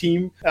for this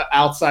team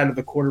outside of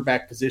the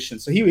quarterback position.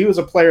 So he was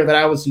a player that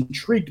I was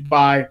intrigued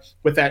by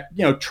with that,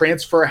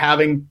 transfer,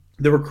 having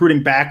the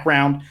recruiting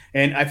background.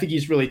 And I think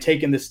he's really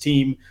taken this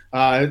team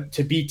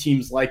to beat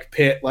teams like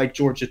Pitt, like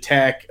Georgia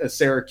Tech,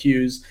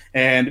 Syracuse,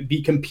 and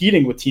be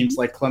competing with teams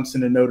like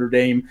Clemson and Notre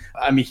Dame.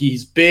 I mean,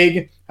 he's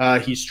big.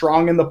 He's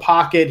strong in the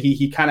pocket.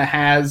 He kind of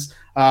has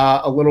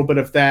a little bit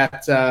of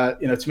that,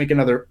 to make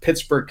another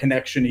Pittsburgh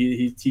connection.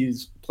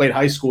 He's played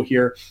high school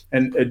here,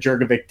 and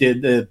Jurkovec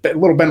did a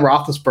little Ben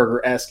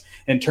Roethlisberger-esque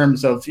in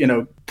terms of,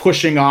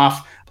 pushing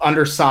off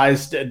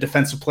undersized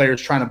defensive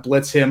players trying to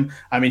blitz him.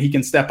 I mean, he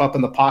can step up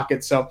in the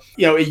pocket. So,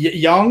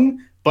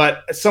 young,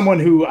 but someone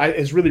who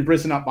has really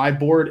risen up my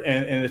board,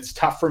 and it's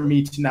tough for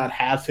me to not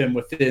have him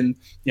within,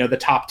 the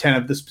top 10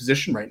 of this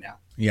position right now.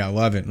 Yeah, I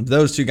love it.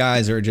 Those two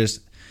guys are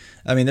just,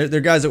 I mean, they're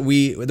guys that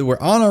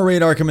were on our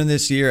radar coming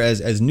this year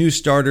as new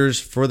starters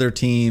for their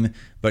team,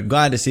 but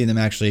glad to see them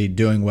actually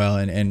doing well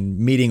and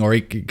meeting or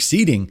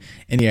exceeding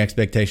any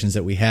expectations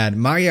that we had.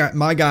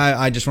 My guy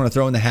I just want to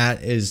throw in the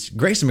hat is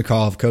Grayson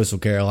McCall of Coastal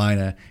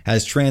Carolina.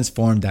 Has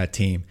transformed that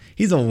team.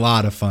 He's a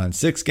lot of fun.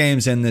 6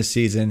 games in this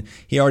season.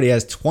 He already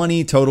has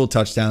 20 total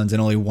touchdowns and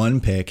only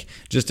 1 pick.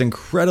 Just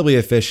incredibly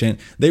efficient.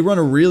 They run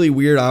a really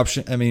weird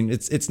option. I mean,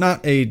 it's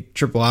not a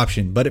triple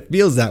option, but it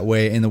feels that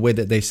way in the way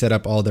that they set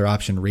up all their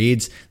option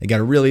reads. They got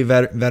a really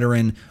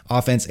veteran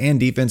offense and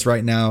defense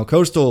right now.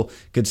 Coastal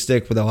could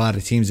stick with a lot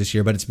of teams this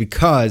year, but it's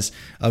because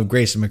of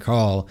Grayson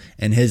McCall,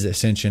 and his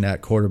ascension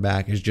at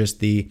quarterback is just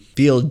the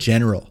field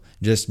general,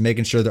 just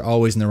making sure they're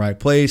always in the right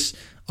place,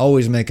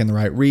 always making the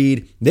right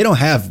read. They don't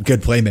have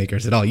good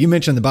playmakers at all. You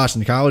mentioned the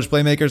Boston College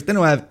playmakers. They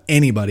don't have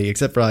anybody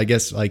except for, I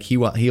guess, like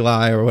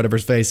Heli or whatever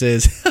his face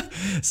is.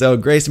 So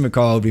Grayson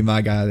McCall would be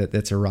my guy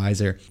that's a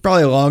riser.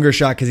 Probably a longer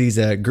shot because he's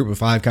a group of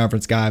 5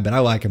 conference guy, but I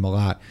like him a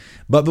lot.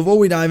 But before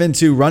we dive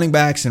into running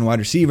backs and wide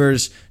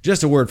receivers,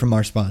 just a word from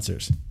our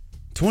sponsors.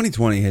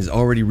 2020 has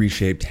already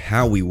reshaped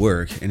how we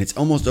work, and it's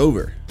almost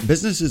over.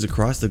 Businesses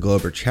across the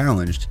globe are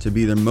challenged to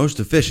be their most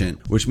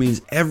efficient, which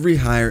means every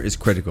hire is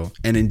critical,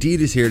 and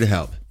Indeed is here to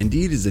help.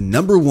 Indeed is the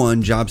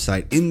 #1 job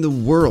site in the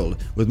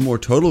world with more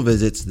total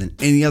visits than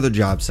any other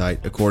job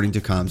site, according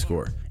to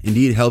Comscore.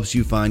 Indeed helps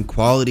you find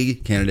quality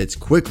candidates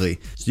quickly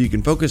so you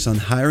can focus on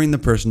hiring the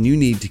person you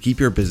need to keep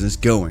your business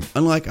going.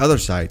 Unlike other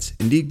sites,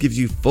 Indeed gives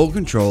you full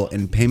control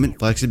and payment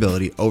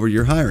flexibility over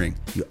your hiring.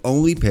 You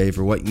only pay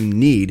for what you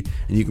need,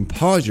 and you can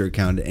pause your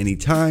account at any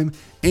time,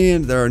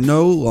 and there are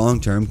no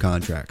long-term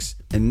contracts.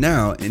 And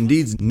now,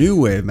 Indeed's new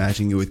way of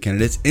matching you with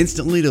candidates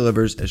instantly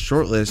delivers a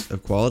short list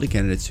of quality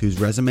candidates whose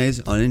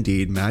resumes on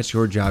Indeed match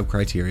your job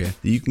criteria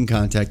that you can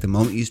contact the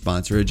moment you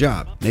sponsor a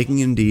job, making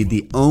Indeed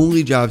the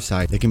only job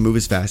site that can move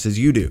as fast as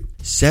you do.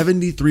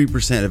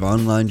 73% of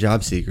online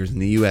job seekers in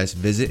the U.S.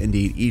 visit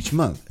Indeed each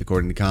month,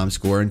 according to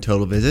Comscore and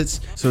total visits,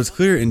 so it's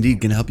clear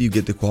Indeed can help you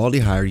get the quality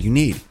hire you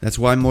need. That's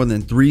why more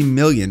than 3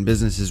 million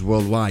businesses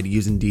worldwide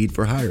use Indeed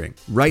for hiring.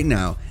 Right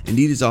now,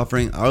 Indeed is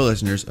offering our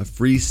listeners a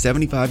free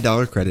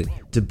 $75 credit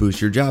to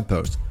boost your job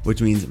post,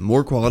 which means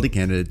more quality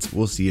candidates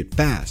will see it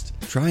fast.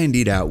 Try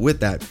Indeed out with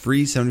that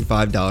free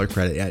 $75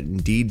 credit at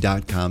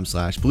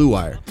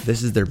Indeed.com/BlueWire.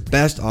 This is their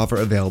best offer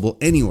available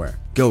anywhere.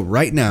 Go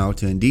right now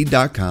to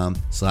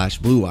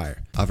Indeed.com/BlueWire.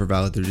 Offer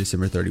valid through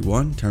December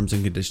 31. Terms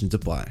and conditions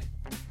apply.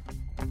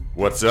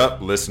 What's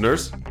up,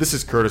 listeners? This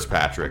is Curtis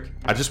Patrick.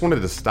 I just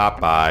wanted to stop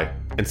by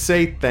and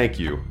say thank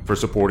you for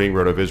supporting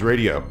RotoViz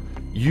Radio.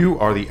 You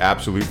are the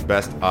absolute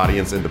best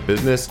audience in the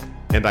business,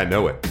 and I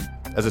know it.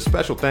 As a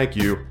special thank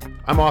you,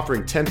 I'm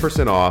offering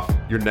 10% off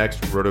your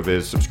next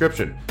RotoViz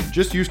subscription.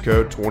 Just use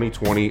code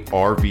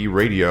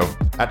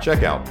 2020RVRadio at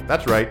checkout.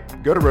 That's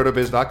right. Go to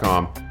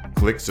rotoviz.com,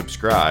 click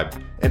subscribe,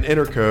 and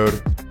enter code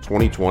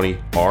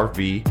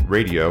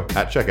 2020RVRadio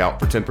at checkout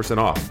for 10%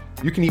 off.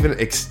 You can even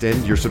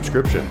extend your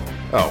subscription.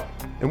 Oh,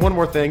 and one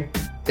more thing.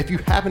 If you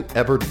haven't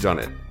ever done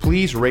it,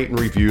 please rate and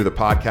review the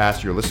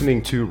podcast you're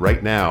listening to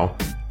right now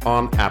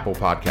on Apple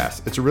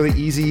Podcasts. It's really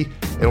easy.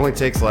 It only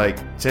takes like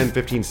 10,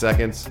 15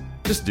 seconds.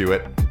 Just do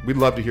it. We'd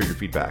love to hear your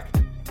feedback.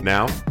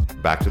 Now,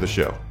 back to the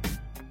show.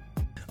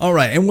 All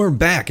right, and we're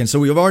back. And so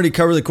we've already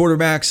covered the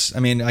quarterbacks.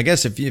 I mean, I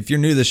guess if you're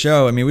new to the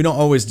show, I mean, we don't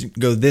always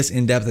go this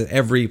in-depth at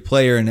every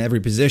player and every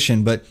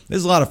position, but this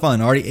is a lot of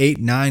fun. Already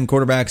 8-9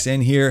 quarterbacks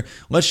in here.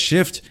 Let's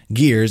shift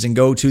gears and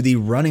go to the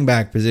running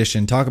back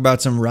position. Talk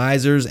about some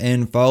risers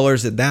and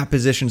fallers at that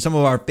position. Some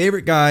of our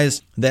favorite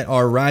guys that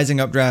are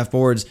rising up draft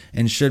boards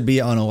and should be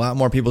on a lot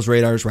more people's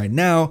radars right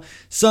now.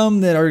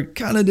 Some that are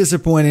kind of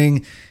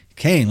disappointing.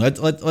 Kane,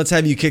 let's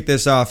have you kick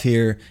this off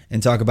here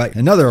and talk about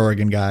another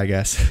Oregon guy, I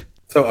guess.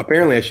 So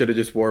apparently I should have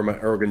just worn my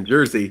Oregon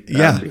jersey.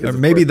 Yeah, or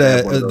maybe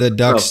the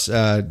Ducks,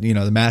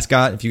 the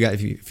mascot, if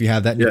you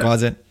have that in your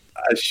closet.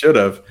 I should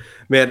have,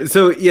 man.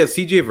 So yeah,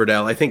 CJ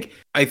Verdell.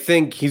 I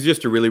think he's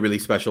just a really, really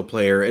special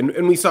player.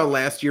 And we saw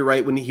last year,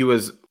 right, when he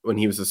was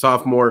a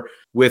sophomore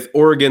with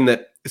Oregon,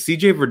 that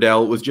CJ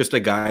Verdell was just a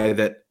guy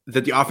that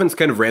the offense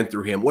kind of ran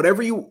through him.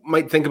 Whatever you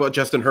might think about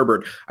Justin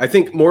Herbert, I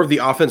think more of the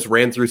offense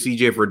ran through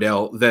CJ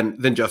Verdell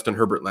than Justin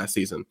Herbert last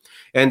season.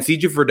 And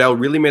CJ Verdell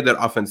really made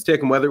that offense tick.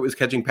 And whether it was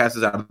catching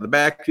passes out of the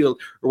backfield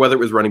or whether it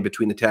was running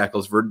between the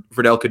tackles,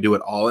 Verdell could do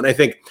it all. And I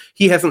think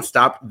he hasn't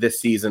stopped this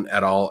season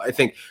at all. I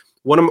think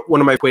one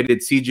of my equated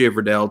CJ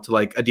Verdell to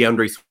like a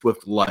DeAndre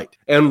Swift light.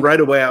 And right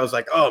away I was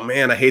like, oh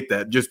man, I hate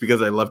that just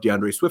because I love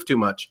DeAndre Swift too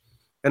much.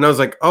 And I was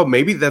like, oh,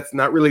 maybe that's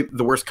not really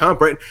the worst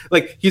comp, right?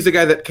 Like, he's a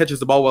guy that catches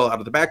the ball well out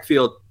of the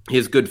backfield. He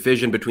has good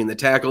vision between the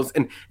tackles,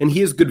 and he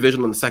has good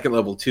vision on the second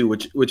level too,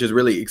 which is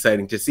really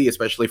exciting to see,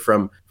 especially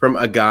from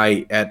a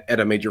guy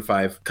at a Major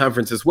 5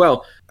 conference as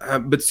well.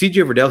 But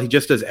CJ Verdell, he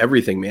just does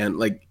everything, man.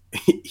 Like,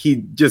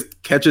 he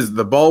just catches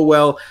the ball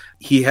well.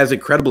 He has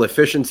incredible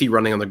efficiency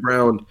running on the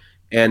ground.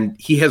 And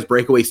he has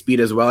breakaway speed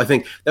as well. I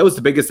think that was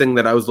the biggest thing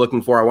that I was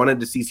looking for. I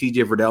wanted to see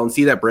CJ Verdell and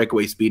see that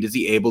breakaway speed. Is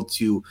he able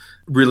to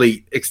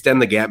really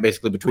extend the gap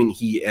basically between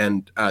he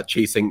and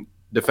chasing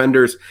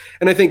defenders?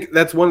 And I think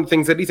that's one of the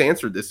things that he's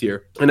answered this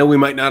year. I know we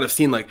might not have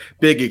seen like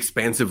big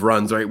expansive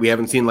runs, right? We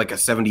haven't seen like a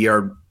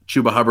 70-yard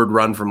Chuba Hubbard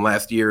run from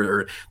last year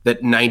or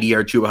that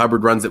 90-yard Chuba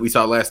Hubbard runs that we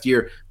saw last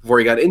year before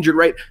he got injured,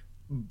 right?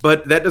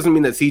 But that doesn't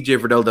mean that CJ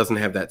Verdell doesn't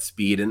have that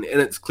speed. And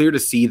it's clear to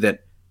see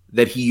that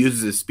he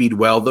uses his speed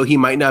well. Though he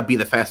might not be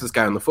the fastest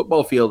guy on the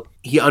football field,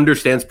 he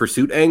understands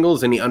pursuit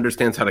angles and he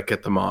understands how to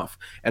get them off.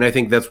 And I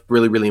think that's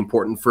really, really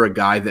important for a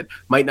guy that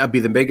might not be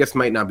the biggest,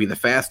 might not be the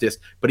fastest,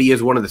 but he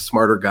is one of the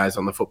smarter guys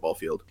on the football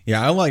field.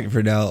 Yeah, I like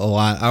Verdell a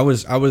lot. I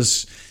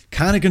was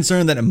kind of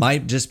concerned that it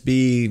might just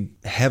be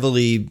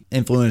heavily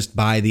influenced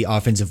by the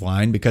offensive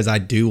line because I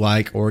do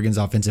like Oregon's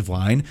offensive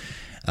line.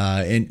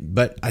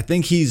 But I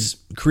think he's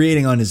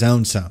creating on his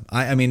own some.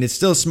 I mean, it's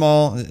still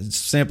small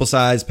sample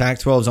size.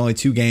 Pac-12 is only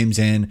 2 games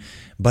in,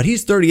 but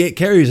he's 38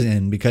 carries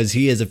in because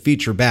he is a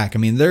feature back. I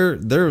mean, they're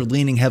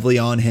leaning heavily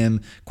on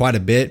him quite a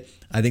bit.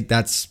 I think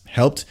that's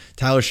helped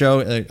Tyler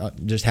Show,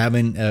 just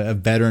having a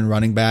veteran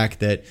running back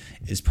that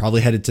is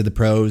probably headed to the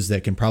pros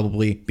that can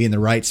probably be in the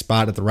right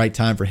spot at the right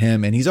time for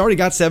him. And he's already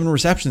got 7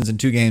 receptions in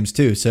 2 games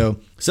too. So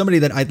somebody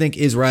that I think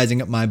is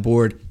rising up my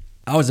board.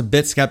 I was a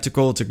bit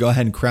skeptical to go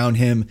ahead and crown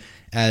him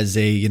as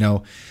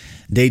a,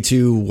 day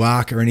 2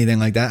 lock or anything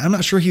like that. I'm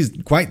not sure he's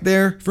quite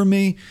there for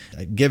me,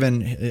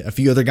 given a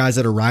few other guys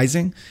that are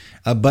rising.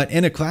 But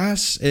in a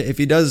class, if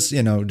he does,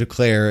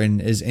 declare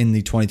and is in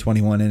the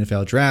 2021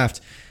 NFL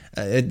draft,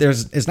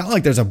 it's not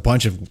like there's a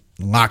bunch of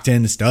locked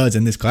in studs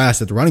in this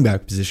class at the running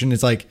back position.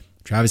 It's like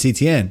Travis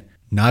Etienne,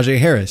 Najee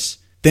Harris.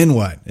 Then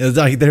what? It's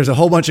like there's a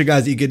whole bunch of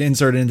guys that you could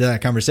insert into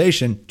that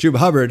conversation. Chuba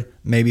Hubbard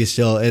maybe is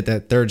still at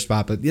that 3rd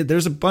spot, but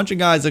there's a bunch of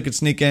guys that could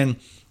sneak in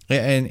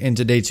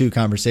into day 2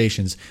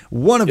 conversations.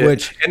 One of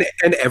which,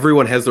 and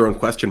everyone has their own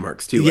question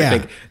marks too. Yeah. I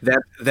think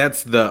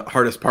that's the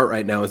hardest part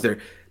right now. Is there?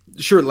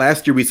 Sure,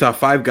 last year we saw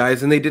 5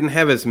 guys and they didn't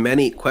have as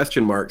many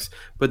question marks,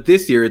 but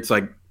this year it's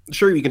like,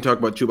 sure, you can talk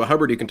about Chuba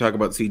Hubbard, you can talk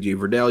about CJ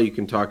Verdell, you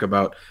can talk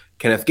about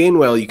Kenneth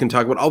Gainwell, you can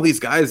talk about all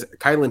these guys,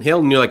 Kylan Hill,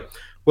 and you're like,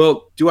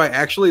 well, do I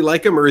actually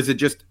like him, or is it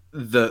just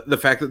the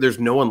fact that there's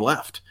no one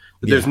left?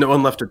 There's no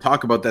one left to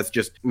talk about that's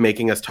just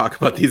making us talk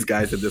about these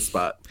guys at this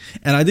spot.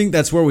 And I think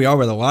that's where we are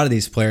with a lot of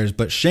these players.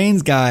 But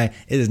Shane's guy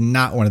is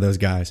not one of those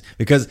guys,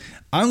 because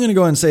I'm going to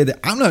go and say that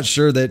I'm not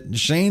sure that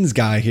Shane's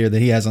guy here that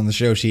he has on the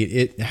show sheet,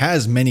 it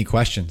has many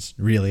questions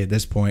really at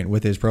this point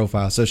with his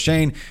profile. So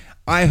Shane,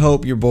 I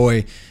hope your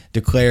boy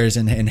declares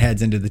and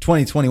heads into the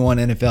 2021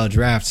 NFL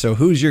draft. So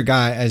who's your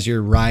guy as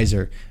your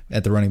riser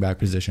at the running back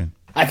position?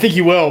 I think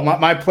he will.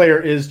 My player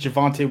is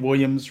Javonte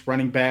Williams,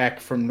 running back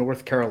from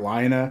North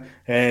Carolina,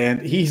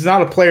 and he's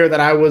not a player that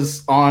I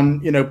was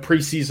on,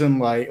 preseason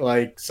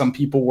like some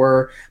people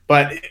were.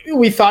 But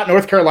we thought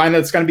North Carolina,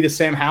 it's going to be the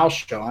Sam Howell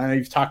show. I know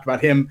you've talked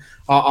about him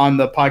on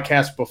the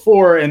podcast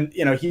before, and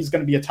he's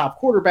going to be a top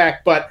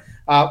quarterback. But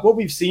what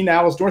we've seen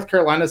now is North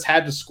Carolina's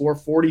had to score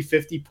 40,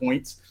 50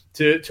 points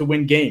to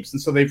win games,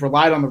 and so they've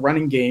relied on the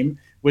running game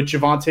with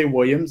Javonte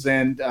Williams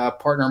and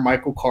partner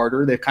Michael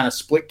Carter. They've kind of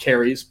split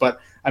carries, but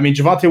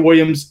Javonte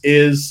Williams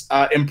is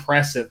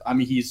impressive.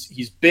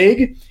 He's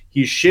big,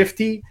 he's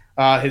shifty,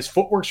 his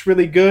footwork's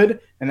really good,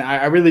 and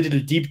I really did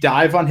a deep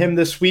dive on him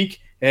this week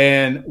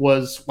and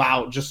was,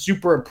 just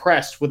super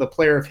impressed with a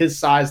player of his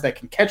size that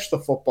can catch the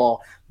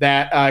football,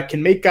 that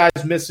can make guys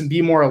miss and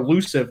be more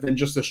elusive than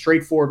just a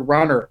straightforward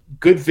runner.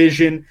 Good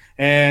vision,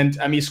 and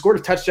he scored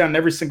a touchdown in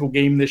every single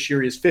game this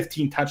year. He has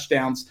 15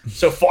 touchdowns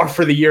so far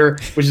for the year,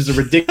 which is a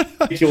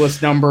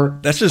ridiculous number.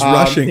 That's just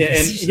rushing.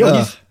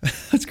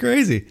 That's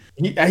crazy.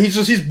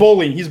 He's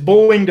bullying. He's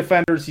bullying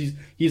defenders.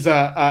 He's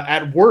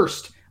at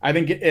worst, I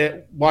think,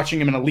 watching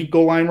him an elite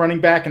goal line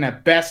running back, and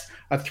at best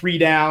a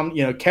 3-down,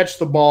 catch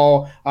the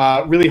ball,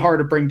 really hard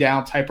to bring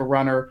down type of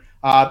runner.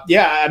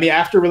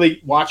 After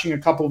really watching a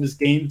couple of his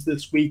games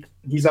this week,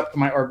 he's up to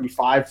my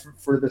RB5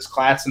 for this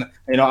class. And,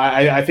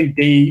 I think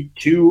day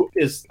 2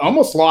 is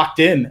almost locked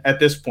in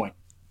at this point.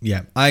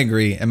 Yeah, I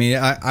agree.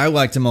 I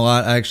liked him a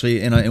lot,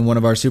 actually, in one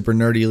of our super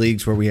nerdy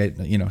leagues where we had,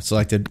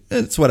 selected,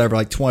 it's whatever,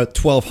 like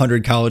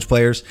 1,200 college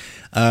players.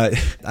 I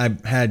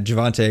had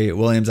Javonte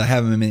Williams. I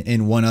have him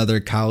in one other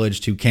college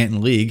to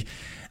Canton league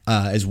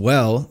as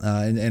well.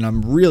 And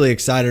I'm really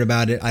excited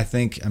about it. I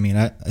think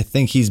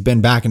he's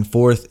been back and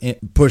forth,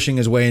 pushing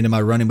his way into my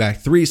running back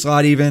 3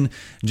 slot, even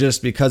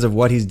just because of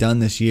what he's done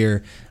this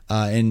year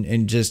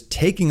and just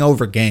taking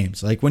over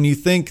games. Like when you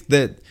think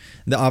that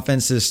the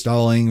offense is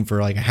stalling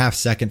for like a half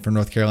second for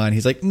North Carolina,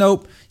 he's like,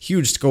 nope,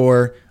 huge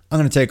score, I'm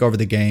going to take over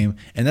the game.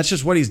 And that's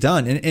just what he's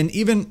done. And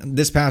even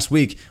this past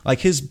week, like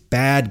his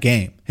bad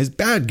game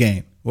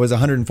was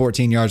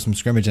 114 yards from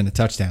scrimmage and a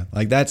touchdown.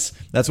 Like that's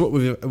what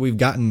we've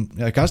gotten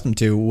accustomed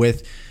to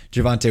with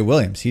Javonte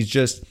Williams. He's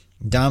just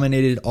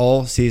dominated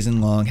all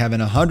season long, having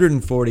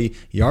 140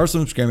 yards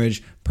from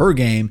scrimmage per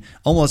game,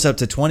 almost up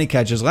to 20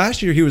 catches.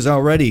 Last year, he was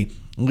already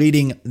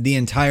leading the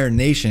entire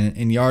nation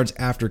in yards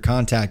after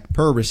contact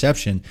per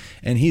reception,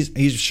 and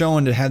he's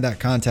shown to have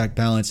that contact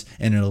balance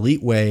in an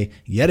elite way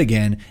yet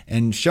again,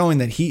 and showing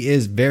that he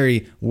is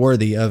very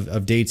worthy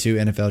of day 2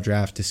 NFL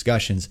draft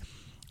discussions.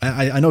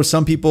 I know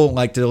some people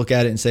like to look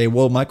at it and say,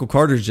 well, Michael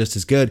Carter's just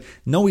as good.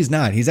 No, he's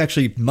not. He's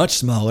actually much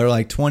smaller,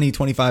 like 20,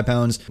 25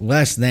 pounds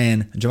less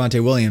than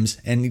Javonte Williams,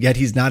 and yet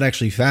he's not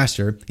actually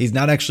faster. He's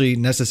not actually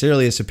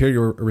necessarily a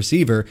superior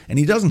receiver, and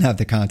he doesn't have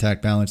the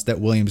contact balance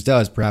that Williams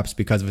does, perhaps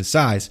because of his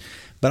size.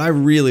 But I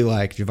really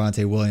like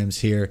Javonte Williams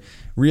here,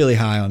 really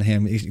high on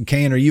him.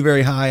 Kane, are you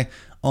very high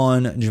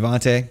on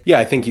Javonte? Yeah,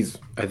 I think he's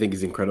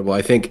incredible.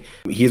 I think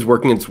he's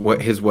working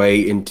his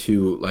way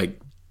into like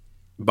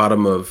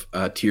bottom of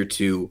tier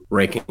 2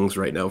 rankings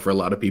right now for a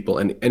lot of people,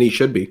 and he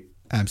should be.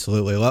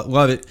 Absolutely.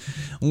 Love it.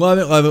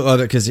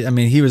 Because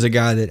he was a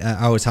guy that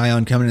I was high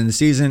on coming in the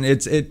season.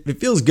 It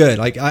feels good.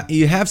 Like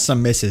you have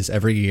some misses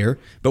every year,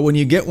 but when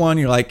you get one,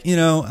 you're like,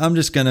 I'm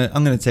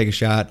gonna take a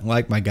shot,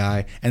 like my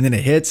guy, and then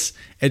it hits.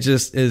 It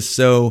just is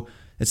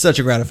it's such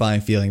a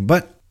gratifying feeling.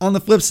 But on the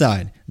flip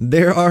side,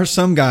 there are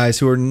some guys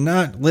who are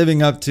not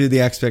living up to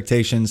the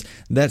expectations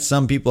that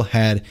some people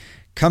had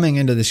coming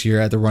into this year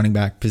at the running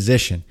back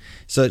position.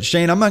 So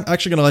Shane, I'm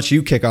actually going to let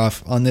you kick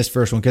off on this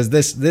first one, because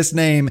this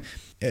name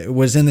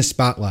was in the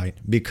spotlight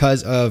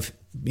because of,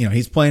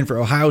 he's playing for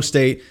Ohio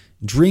State,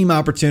 dream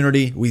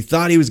opportunity. We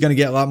thought he was going to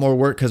get a lot more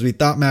work because we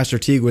thought Master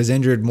Teague was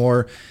injured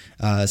more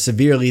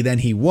severely than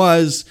he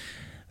was.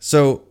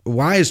 So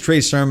why is Trey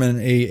Sermon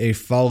a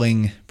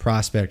falling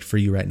prospect for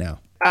you right now?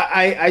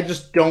 I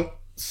just don't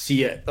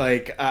see it.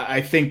 Like,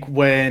 I think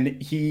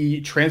when he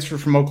transferred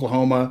from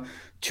Oklahoma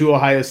to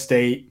Ohio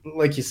State,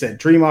 like you said,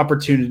 dream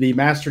opportunity.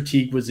 Master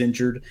Teague was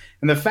injured.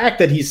 And the fact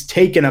that he's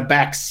taken a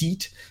back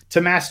seat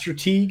to Master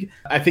Teague,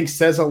 I think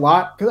says a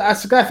lot.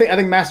 Because I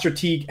think Master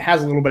Teague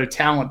has a little bit of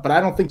talent, but I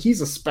don't think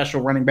he's a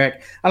special running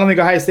back. I don't think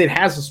Ohio State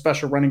has a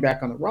special running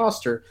back on the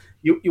roster.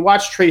 You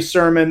watch Trey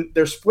Sermon,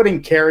 they're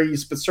splitting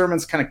carries, but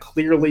Sermon's kind of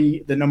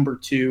clearly the number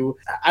 2.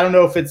 I don't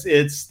know if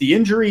it's the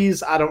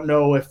injuries. I don't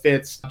know if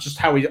it's just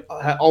how he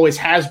always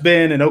has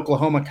been, and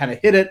Oklahoma kind of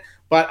hit it.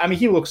 But,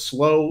 he looks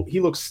slow. He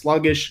looks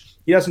sluggish.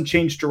 He doesn't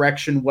change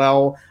direction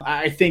well.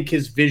 I think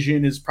his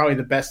vision is probably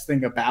the best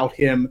thing about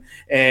him,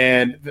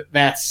 and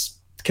that's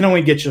can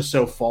only get you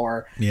so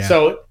far. Yeah.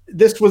 So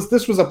this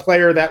was a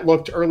player that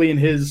looked early in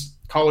his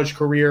college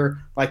career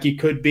like he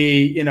could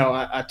be,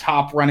 a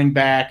top running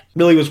back.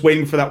 Really was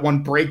waiting for that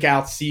one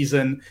breakout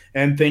season,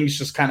 and things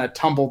just kind of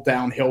tumbled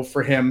downhill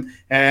for him.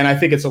 And I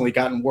think it's only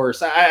gotten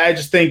worse. I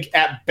just think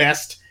at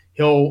best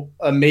he'll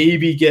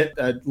maybe get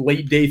a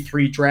late day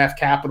 3 draft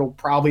capital,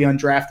 probably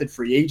undrafted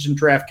free agent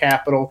draft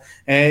capital.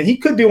 And he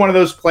could be one of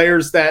those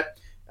players that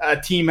a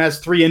team has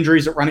 3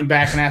 injuries at running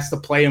back and has to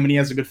play him when he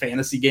has a good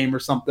fantasy game or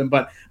something.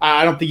 But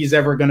I don't think he's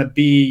ever going to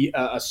be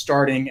a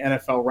starting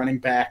NFL running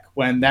back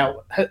when that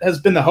has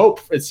been the hope,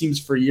 it seems,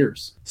 for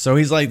years. So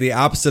he's like the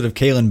opposite of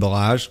Kalen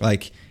Ballage.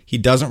 Like, he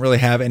doesn't really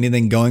have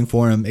anything going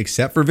for him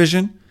except for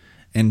vision.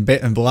 And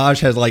Ballage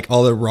has like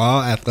all the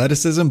raw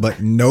athleticism, but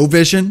no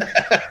vision.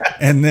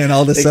 And then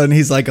all of a sudden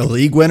he's like a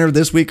league winner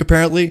this week,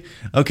 apparently.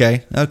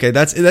 Okay.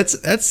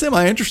 That's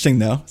semi-interesting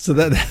though. So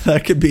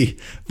that could be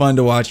fun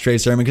to watch Trey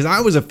Sermon, because I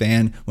was a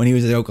fan when he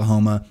was at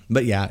Oklahoma.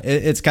 But yeah,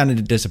 it's kind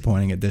of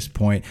disappointing at this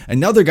point.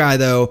 Another guy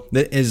though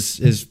that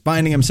is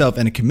finding himself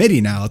in a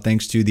committee now,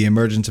 thanks to the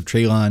emergence of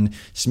Treylon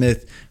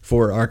Smith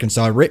for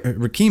Arkansas.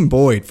 Rakeem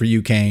Boyd for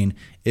UCain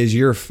is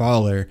your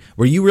faller.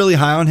 Were you really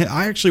high on him?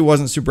 I actually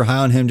wasn't super high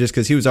on him just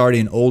because he was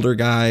already an older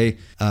guy.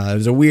 It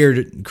was a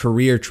weird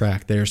career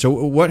track there. So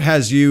what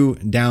has you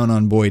down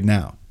on Boyd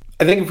now?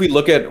 I think if we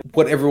look at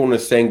what everyone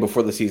was saying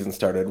before the season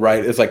started,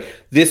 right, it's like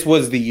this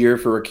was the year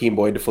for Rakeem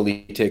Boyd to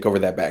fully take over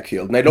that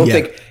backfield. And I don't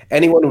think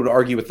anyone would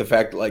argue with the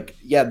fact that, like,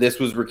 yeah, this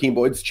was Rakeem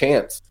Boyd's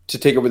chance to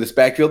take over this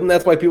backfield. And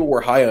that's why people were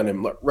high on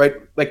him, right?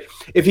 Like,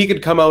 if he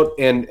could come out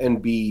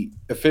and be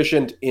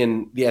efficient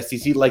in the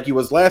SEC like he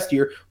was last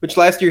year, which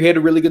last year he had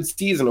a really good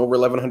season, over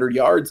 1,100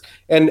 yards,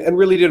 and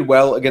really did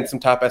well against some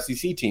top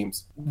SEC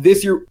teams.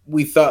 This year,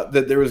 we thought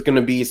that there was going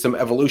to be some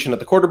evolution at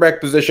the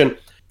quarterback position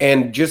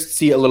and just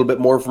see a little bit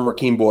more from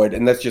Rakeem Boyd,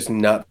 and that's just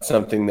not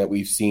something that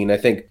we've seen. I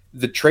think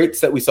the traits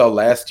that we saw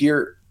last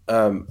year,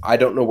 I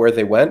don't know where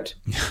they went.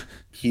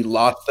 He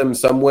lost them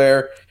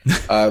somewhere,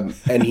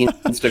 and he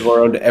needs to go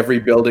around to every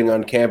building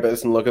on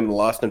campus and look in the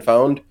lost and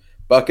found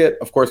bucket,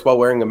 of course, while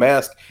wearing a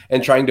mask,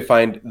 and trying to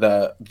find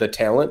the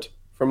talent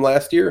from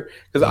last year.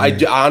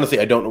 Because honestly,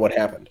 I don't know what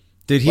happened.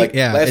 Did he?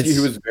 Last year he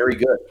was very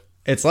good.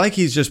 It's like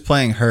he's just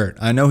playing hurt.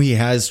 I know he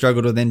has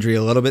struggled with injury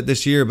a little bit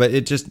this year, but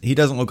he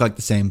doesn't look like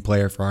the same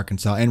player for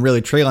Arkansas. And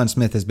really, Treylon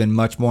Smith has been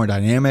much more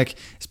dynamic,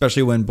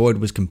 especially when Boyd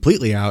was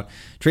completely out.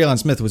 Treylon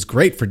Smith was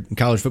great for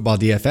college football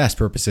DFS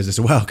purposes as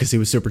well, because he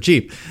was super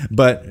cheap.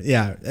 But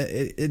yeah,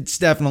 it's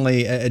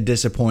definitely a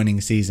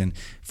disappointing season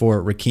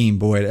for Rakeem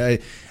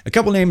Boyd. A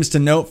couple names to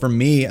note from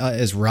me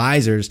as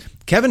risers.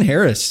 Kevin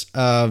Harris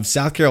of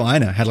South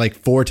Carolina had like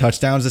 4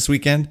 touchdowns this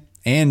weekend.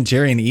 And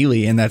Jerry and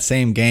Ely in that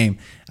same game.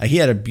 He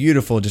had a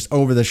beautiful, just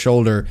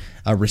over-the-shoulder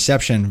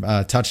reception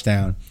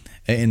touchdown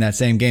in that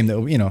same game.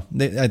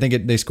 That I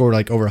think they scored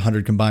like over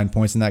 100 combined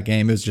points in that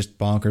game. It was just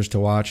bonkers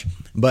to watch.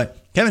 But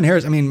Kevin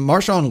Harris,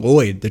 Marshawn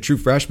Lloyd, the true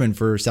freshman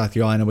for South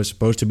Carolina, was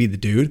supposed to be the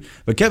dude.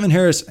 But Kevin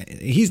Harris,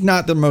 he's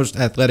not the most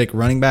athletic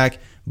running back,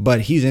 but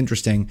he's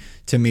interesting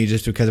to me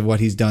just because of what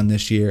he's done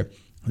this year.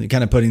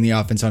 Kind of putting the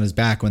offense on his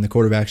back when the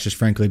quarterback's just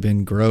frankly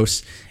been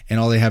gross,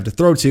 and all they have to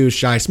throw to is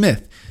Shi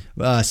Smith.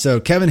 So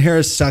Kevin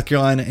Harris, South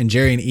Carolina, and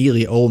Jerry and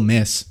Ely, Ole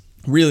Miss.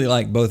 Really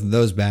like both of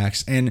those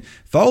backs. And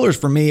fallers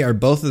for me are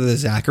both of the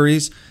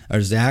Zacharys, or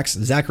Zachs,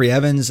 Zachary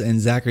Evans and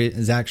Zach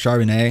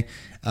Charbonnet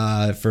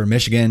for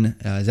Michigan.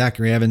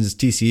 Zachary Evans is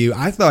TCU.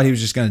 I thought he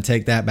was just going to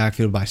take that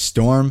backfield by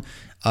storm.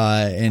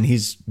 And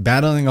he's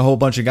battling a whole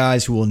bunch of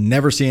guys who will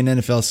never see an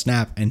NFL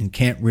snap and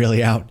can't really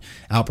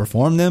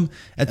outperform them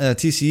at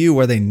TCU,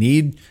 where they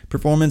need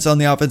performance on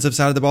the offensive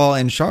side of the ball.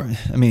 And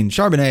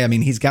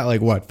Charbonnet, he's got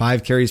like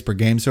 5 carries per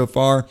game so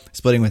far,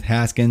 splitting with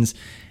Haskins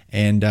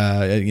and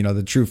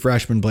the true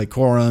freshman Blake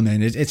Corum,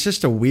 and it's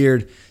just a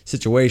weird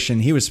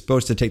situation. He was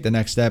supposed to take the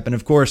next step, and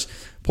of course,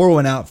 pour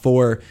one out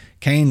for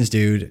Canes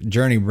dude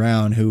Journey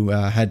Brown, who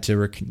had to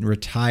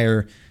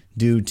retire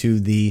due to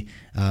the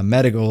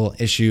medical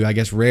issue. I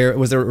guess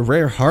was there a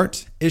rare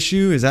heart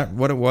issue? Is that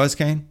what it was,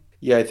 Kane?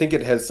 Yeah, I think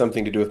it has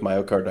something to do with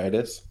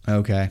myocarditis.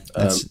 Okay,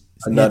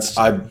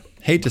 I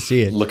hate to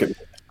see it. Look at me.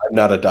 I'm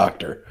not a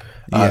doctor,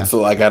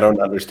 so I don't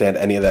understand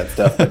any of that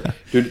stuff. But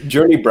dude,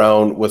 Journey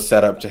Brown was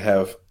set up to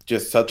have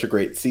just such a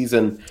great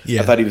season.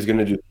 I thought he was going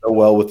to do so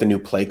well with the new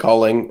play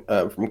calling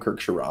from Kirk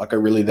Sherrock.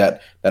 Really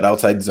that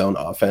outside zone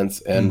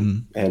offense,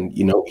 and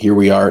here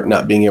we are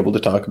not being able to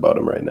talk about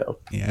him right now.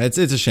 Yeah, it's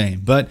a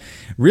shame, but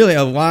really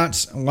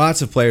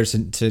lots of players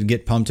to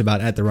get pumped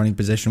about at the running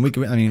position.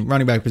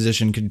 Running back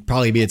position could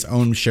probably be its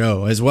own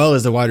show, as well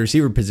as the wide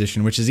receiver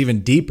position, which is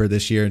even deeper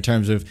this year in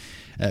terms of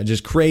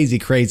just crazy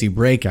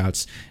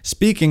breakouts.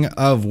 Speaking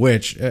of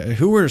which,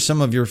 who are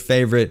some of your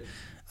favorite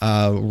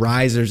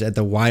risers at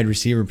the wide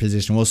receiver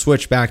position? We'll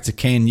switch back to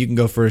Kane. You can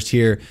go first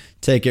here.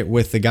 Take it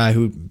with the guy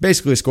who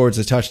basically scores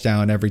a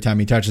touchdown every time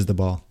he touches the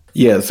ball.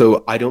 Yeah,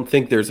 so I don't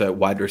think there's a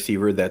wide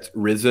receiver that's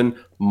risen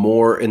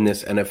more in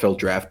this NFL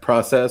draft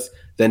process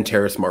than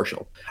Terrace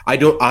Marshall. I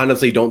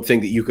honestly don't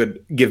think that you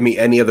could give me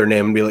any other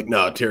name and be like,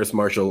 no, Terrace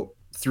Marshall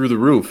through the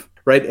roof,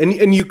 right?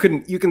 And you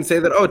can say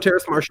that, oh,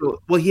 Terrace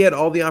Marshall, well, he had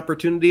all the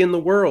opportunity in the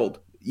world.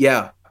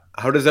 Yeah.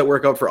 How does that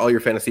work out for all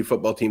your fantasy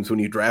football teams when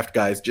you draft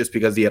guys just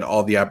because he had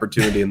all the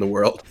opportunity in the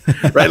world,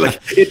 right? Like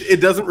it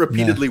doesn't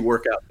repeatedly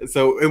work out.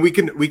 So, and we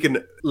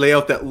can lay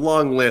out that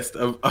long list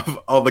of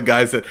all the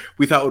guys that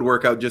we thought would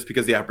work out just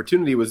because the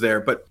opportunity was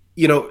there. But,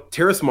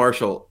 Terrace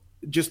Marshall,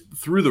 just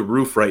through the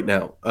roof right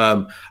now.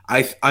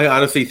 I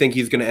honestly think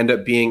he's going to end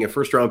up being a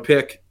first round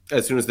pick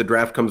as soon as the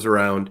draft comes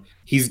around.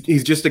 He's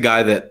just a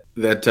guy that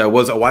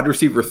was a wide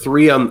receiver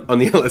 3 on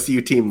the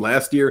LSU team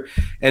last year,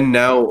 and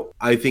now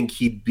I think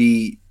he'd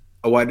be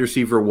a wide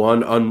receiver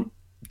 1 on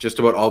just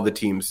about all the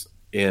teams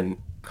in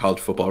college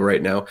football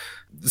right now.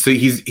 So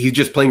he's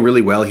just playing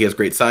really well. He has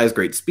great size,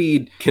 great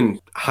speed, can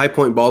high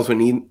point balls when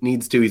he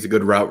needs to. He's a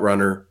good route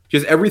runner.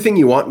 Just everything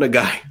you want in a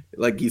guy.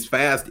 Like, he's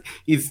fast.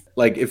 He's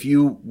like, if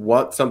you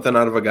want something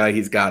out of a guy,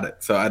 he's got it.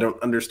 So I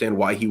don't understand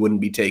why he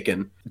wouldn't be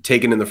taken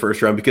in the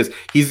first round, because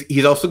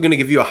he's also going to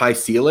give you a high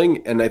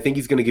ceiling, and I think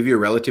he's going to give you a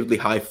relatively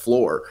high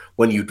floor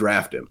when you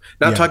draft him.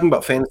 Not talking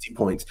about fantasy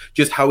points,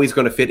 just how he's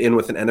going to fit in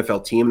with an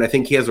NFL team, and I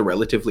think he has a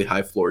relatively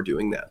high floor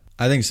doing that.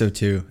 I think so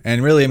too.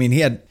 And really, I mean, he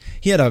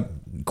had a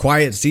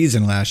quiet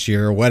season last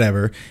year or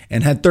whatever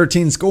and had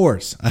 13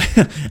 scores.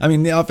 I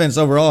mean, the offense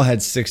overall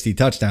had 60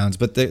 touchdowns,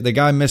 but the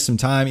guy missed some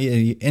time.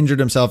 He injured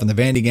himself in the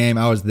Vandy game.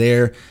 I was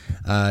there,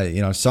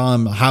 saw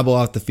him hobble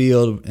off the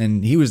field,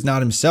 and he was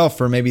not himself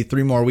for maybe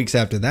 3 more weeks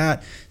after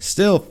that.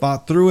 Still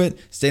fought through it,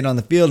 stayed on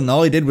the field, and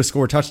all he did was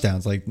score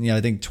touchdowns. Like,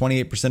 I think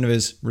 28% of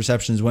his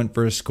receptions went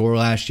for a score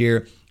last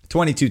year,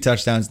 22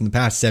 touchdowns in the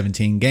past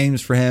 17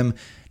 games for him.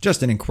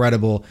 Just an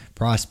incredible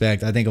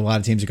prospect. I think a lot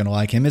of teams are going to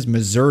like him. His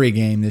Missouri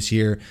game this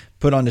year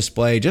put on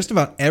display just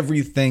about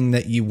everything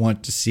that you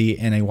want to see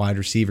in a wide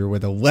receiver,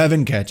 with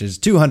 11 catches,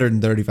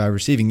 235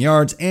 receiving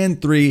yards,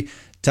 and 3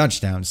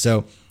 touchdowns.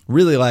 So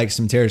really like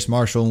some Terrace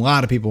Marshall. A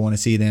lot of people want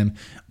to see them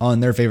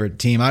on their favorite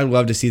team. I'd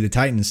love to see the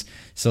Titans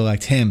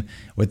select him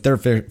with their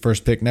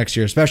first pick next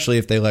year, especially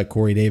if they let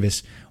Corey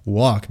Davis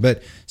walk.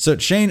 But so,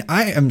 Shane,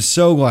 I am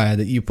so glad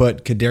that you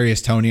put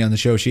Kadarius Toney on the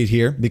show sheet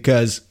here,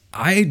 because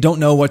I don't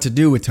know what to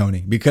do with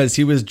Toney, because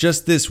he was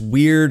just this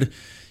weird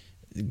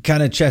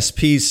kind of chess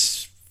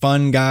piece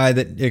fun guy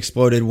that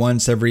exploded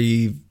once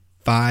every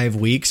 5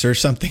 weeks or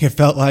something, it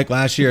felt like,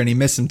 last year, and he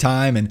missed some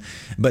time.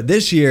 But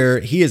this year,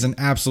 he is an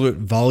absolute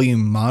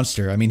volume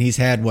monster. I mean, he's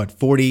had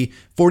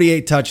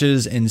 48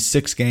 touches in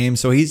 6 games.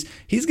 So he's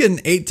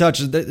getting 8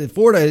 touches.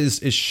 Florida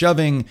is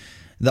shoving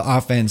the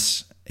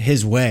offense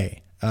his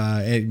way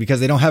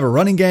because they don't have a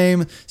running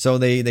game. So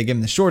they give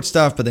him the short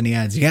stuff, but then he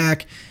adds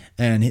Yak,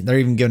 and they're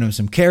even giving him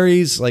some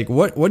carries. Like,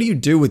 what do you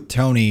do with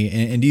Toney?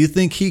 And do you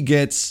think he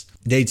gets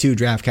day 2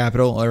 draft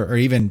capital, or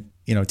even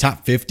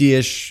top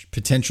 50-ish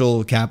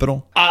potential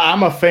capital?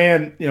 I'm a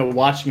fan,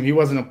 watching him. He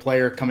wasn't a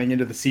player coming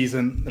into the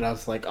season that I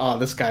was like, oh,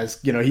 this guy's,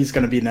 he's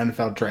going to be an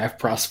NFL draft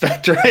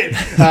prospect,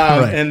 right?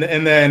 Right.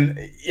 And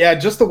then,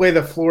 just the way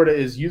that Florida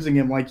is using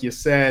him, like you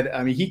said,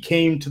 I mean, he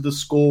came to the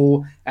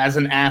school as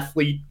an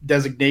athlete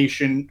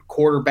designation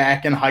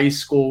quarterback in high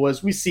school,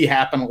 as we see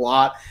happen a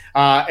lot.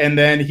 And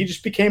then he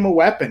just became a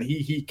weapon.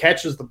 He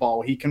catches the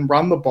ball. He can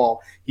run the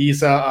ball.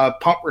 He's a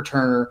punt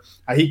returner.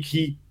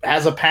 He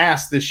has a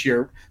pass this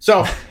year.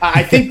 So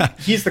I think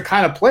he's the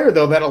kind of player,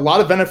 though, that a lot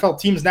of NFL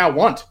teams now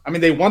want. I mean,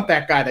 they want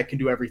that guy that can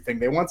do everything.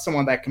 They want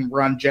someone that can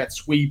run jet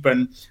sweep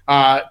and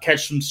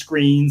catch some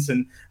screens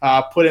and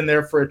put in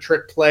there for a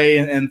trick play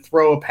and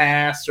throw a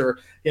pass, or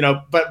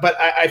but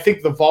I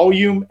think the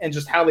volume and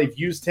just how they've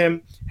used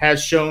him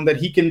has shown that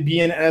he can be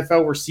an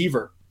NFL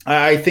receiver.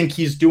 I think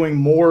he's doing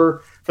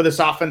more for this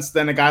offense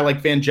than a guy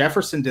like Van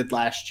Jefferson did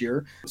last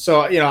year.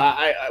 So,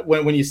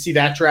 when you see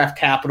that draft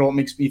capital, it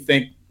makes me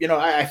think,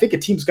 I think a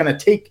team's going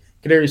to take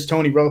Kadarius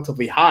Toney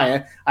relatively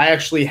high. I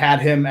actually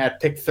had him at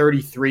pick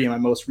 33 in my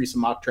most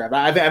recent mock draft.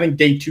 I think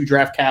day 2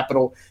 draft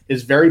capital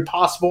is very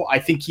possible. I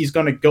think he's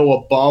going to go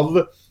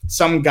above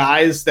some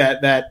guys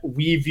that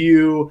we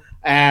view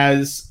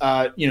as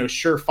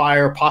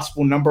surefire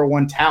possible number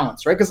 1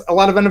 talents, right? Because a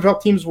lot of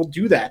NFL teams will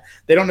do that.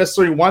 They don't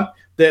necessarily want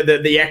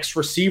the X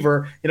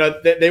receiver.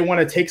 They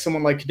want to take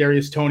someone like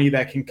Kadarius Toney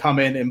that can come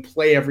in and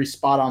play every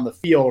spot on the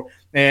field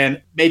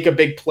and make a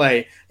big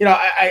play.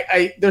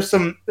 There's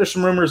some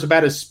rumors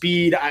about his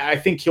speed. I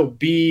think he'll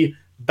be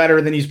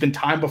better than he's been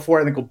timed before.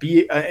 I think he'll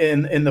be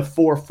in the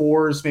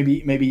 4.4s,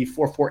 maybe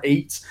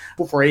 4.48s,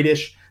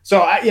 4.48ish.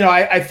 So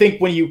I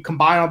think when you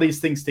combine all these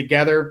things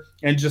together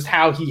and just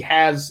how he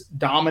has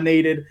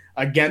dominated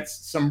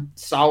against some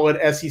solid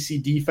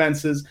SEC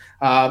defenses,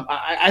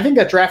 I think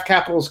that draft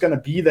capital is going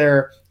to be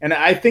there. And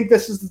I think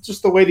this is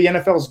just the way the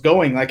NFL is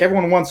going. Like,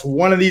 everyone wants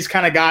one of these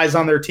kind of guys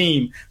on their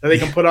team that they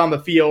can put on the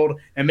field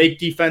and make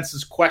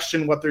defenses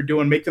question what they're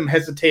doing, make them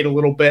hesitate a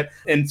little bit,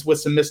 and with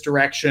some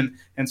misdirection.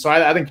 And so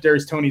I think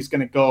Kadarius Toney is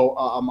going to go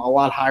a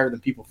lot higher than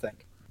people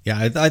think.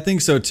 Yeah, I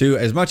think so too.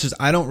 As much as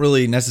I don't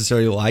really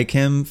necessarily like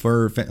him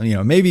for,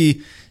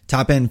 maybe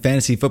top-end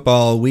fantasy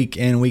football, week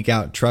in, week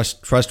out,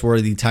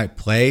 trustworthy type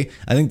play,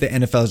 I think the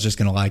NFL is just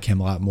going to like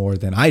him a lot more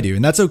than I do,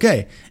 and that's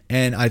okay.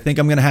 And I think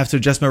I'm going to have to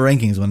adjust my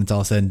rankings when it's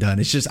all said and done.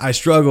 It's just, I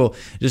struggle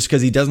just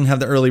because he doesn't have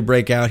the early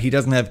breakout. He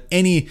doesn't have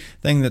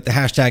anything that the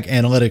hashtag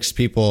analytics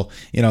people,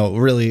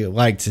 really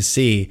like to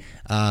see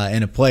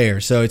in a player.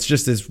 So it's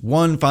just this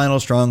one final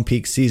strong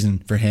peak season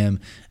for him,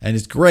 and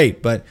it's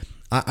great. But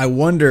I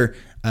wonder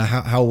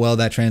how well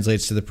that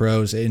translates to the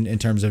pros in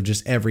terms of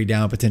just every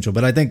down potential.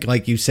 But I think,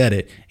 like you said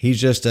it, he's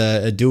just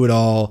a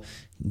do-it-all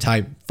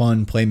type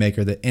fun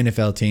playmaker that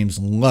NFL teams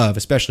love,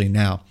 especially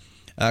now.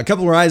 A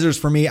couple of risers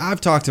for me. I've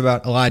talked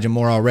about Elijah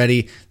Moore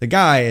already. The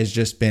guy has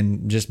just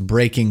been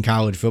breaking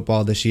college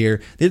football this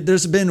year.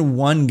 There's been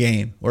one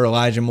game where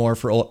Elijah Moore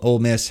for Ole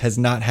Miss has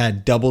not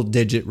had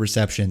double-digit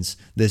receptions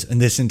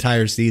this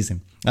entire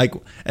season. Like,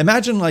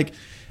 imagine,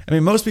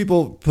 most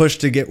people push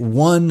to get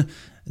one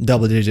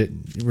double-digit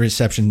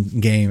reception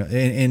game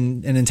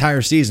in an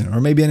entire season, or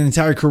maybe an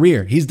entire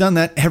career. He's done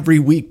that every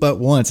week but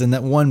once. In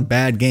that one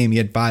bad game, he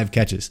had 5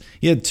 catches.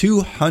 He had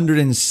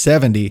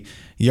 270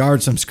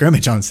 yards from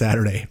scrimmage on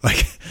Saturday.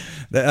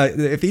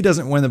 If he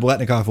doesn't win the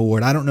Biletnikoff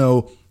Award, I don't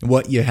know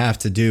what you have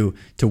to do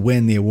to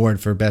win the award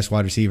for best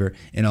wide receiver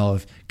in all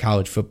of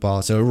college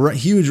football. So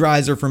huge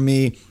riser for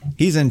me.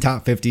 He's in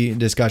top 50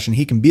 discussion.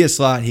 He can be a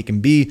slot. He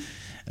can be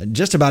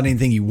just about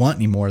anything you want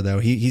anymore, though.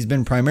 He's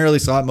been primarily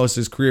slot most of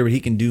his career, but he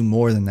can do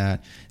more than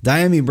that.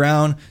 Dyami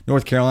Brown,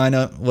 North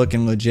Carolina,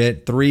 looking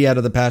legit. 3 out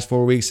of the past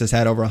 4 weeks has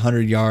had over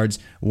 100 yards.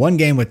 1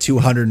 game with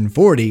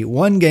 240.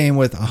 1 game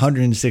with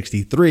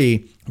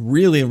 163.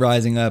 Really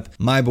rising up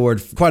my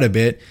board quite a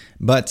bit.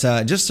 But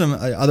just some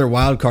other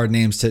wild card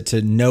names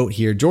to note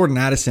here. Jordan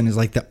Addison is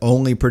like the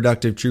only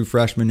productive true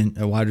freshman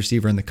and wide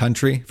receiver in the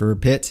country for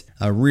Pitt.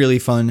 A really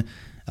fun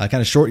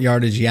kind of short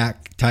yardage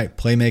yak type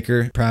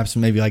playmaker, perhaps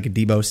maybe like a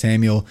Deebo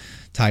Samuel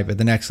type at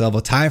the next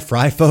level. Ty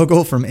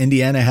Freifogel from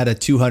Indiana had a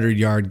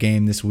 200-yard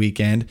game this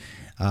weekend.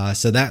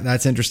 So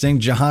that's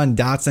interesting. Jahan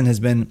Dotson has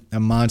been a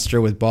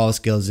monster with ball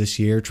skills this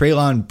year.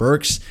 Treylon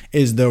Burks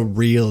is the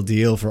real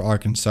deal for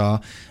Arkansas.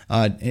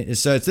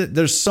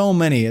 There's so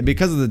many,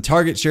 because of the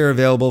target share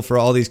available for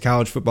all these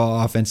college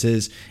football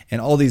offenses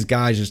and all these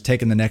guys just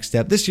taking the next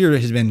step. This year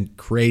has been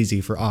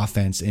crazy for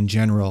offense in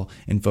general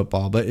in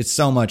football, but it's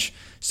so much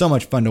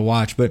fun to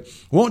watch. But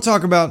we won't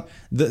talk about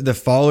the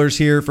fallers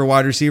here for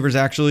wide receivers,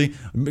 actually,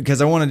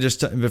 because I want to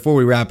just, before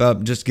we wrap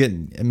up, just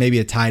get maybe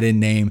a tight end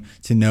name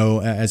to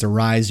know as a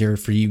riser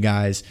for you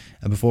guys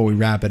before we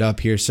wrap it up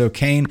here. So,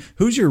 Kane,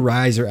 who's your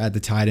riser at the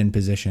tight end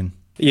position?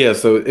 Yeah,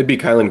 so it'd be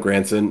Kylan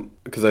Granson,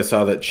 because I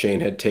saw that Shane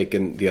had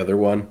taken the other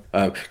one.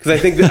 Because I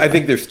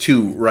think there's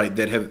 2 right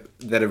that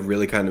have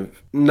really kind of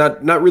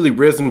not really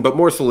risen, but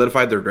more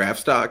solidified their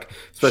draft stock,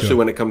 especially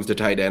when it comes to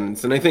tight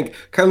ends. And I think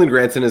Kylan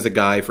Granson is a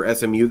guy for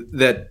SMU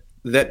that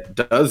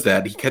does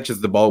that. He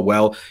catches the ball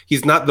well.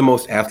 He's not the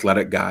most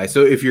athletic guy.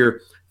 So if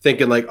you're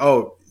thinking like,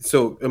 oh,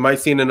 so am I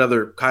seeing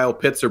another Kyle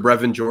Pitts or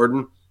Brevin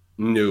Jordan?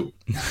 No,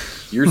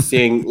 you're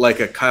seeing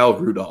like a Kyle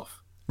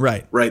Rudolph.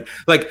 Right.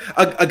 Like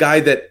a guy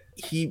that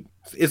he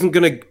isn't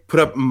going to put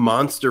up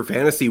monster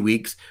fantasy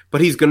weeks,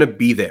 but he's going to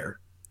be there,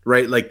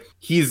 right? Like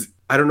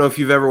I don't know if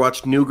you've ever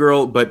watched New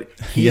Girl, but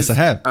yes, I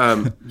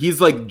have.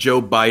 He's like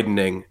Joe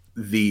Bidening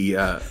the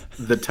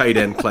tight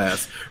end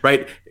class,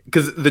 right?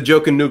 Because the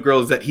joke in New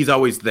Girl is that he's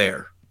always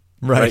there,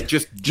 right?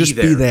 Just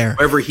be there.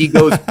 Wherever he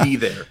goes, be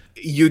there.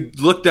 You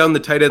look down the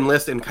tight end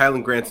list and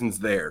Kylan Granson's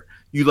there.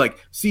 You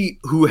see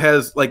who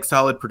has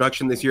solid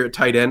production this year at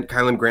tight end.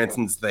 Kylan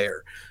Granson's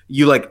there.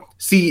 You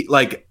see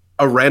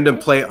a random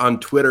play on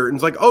Twitter and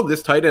it's like, oh,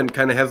 this tight end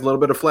kind of has a little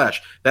bit of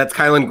flash. That's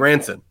Kylan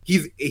Granson.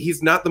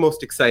 He's not the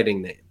most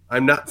exciting name.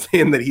 I'm not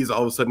saying that he's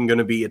all of a sudden going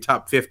to be a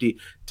top 50,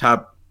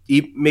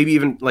 maybe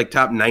even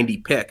top 90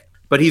 pick,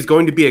 but he's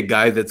going to be a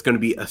guy that's going to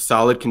be a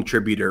solid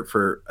contributor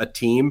for a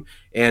team.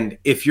 And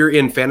if you're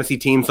in fantasy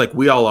teams like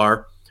we all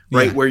are,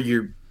 right, where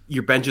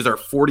your benches are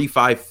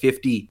 45,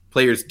 50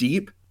 players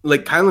deep,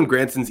 Kylan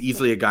Granson's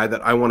easily a guy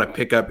that I want to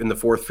pick up in the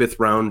 4th, 5th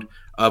round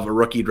of a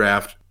rookie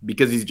draft,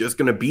 because he's just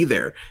going to be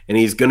there and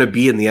he's going to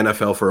be in the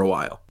NFL for a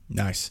while.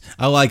 Nice.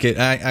 I like it.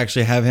 I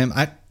actually have him.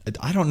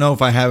 I don't know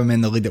if I have him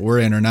in the league that we're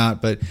in or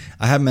not, but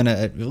I have him in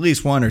at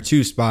least 1 or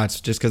 2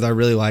 spots just because I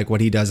really like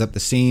what he does up the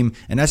seam.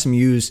 And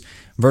SMU's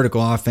vertical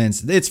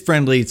offense, it's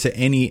friendly to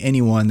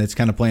anyone that's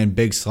kind of playing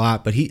big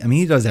slot, but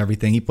he does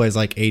everything. He plays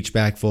like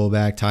H-back,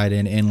 fullback, tight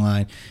end,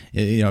 inline,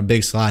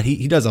 big slot.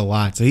 He does a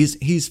lot. So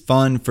he's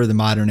fun for the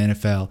modern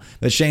NFL.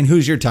 But Shane,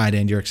 who's your tight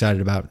end you're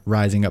excited about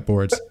rising up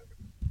boards?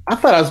 I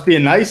thought I was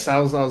being nice. I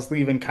was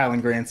leaving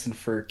Kylan Granson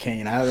for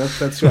Kane.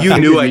 That's you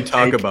knew I'd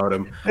talk about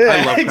him. Yeah,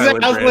 I love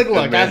exactly. I was like,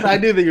 look, I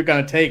knew that you were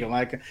going to take him.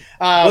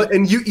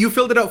 And you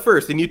filled it out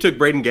first, and you took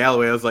Braden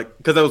Galloway. I was like,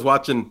 because I was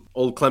watching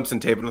old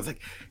Clemson tape, and I was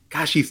like,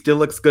 gosh, he still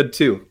looks good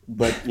too.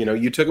 But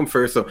you took him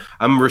first, so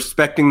I'm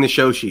respecting the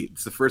show sheet.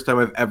 It's the first time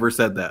I've ever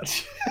said that.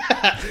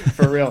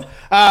 For real.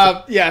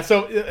 Yeah.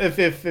 So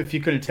if you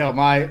couldn't tell,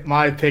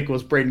 my pick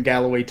was Braden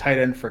Galloway, tight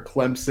end for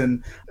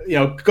Clemson.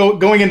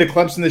 Going into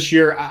Clemson this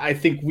year, I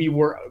think we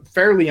were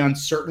fairly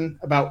uncertain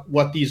about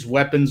what these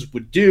weapons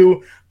would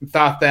do. We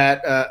thought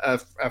that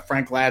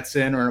Frank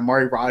Ladson or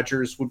Amari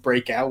Rodgers would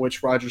break out,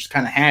 which Rodgers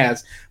kind of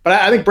has. But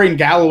I think Braden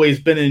Galloway has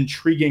been an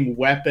intriguing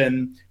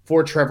weapon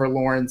for Trevor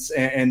Lawrence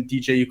and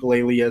DJ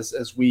Ukulele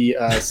as we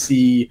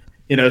see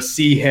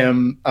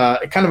him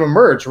kind of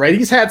emerge, right?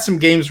 He's had some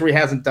games where he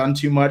hasn't done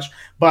too much,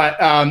 but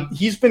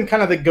he's been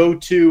kind of the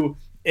go-to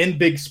in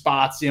big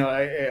spots,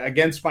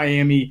 against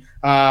Miami,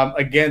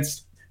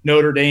 against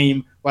Notre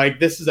Dame. Like,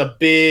 this is a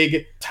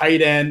big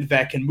tight end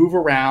that can move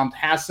around,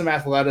 has some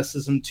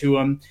athleticism to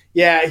him.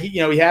 Yeah, he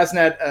hasn't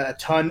had a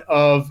ton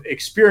of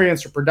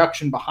experience or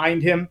production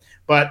behind him,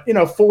 but,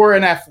 for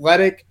an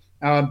athletic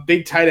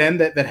big tight end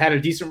that had a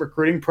decent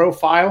recruiting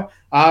profile,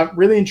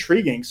 really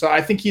intriguing. So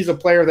I think he's a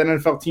player that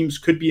NFL teams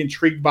could be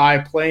intrigued by,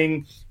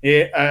 playing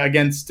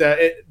against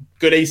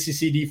good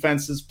ACC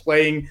defenses,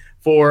 playing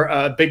for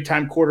a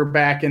big-time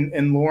quarterback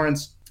in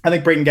Lawrence. I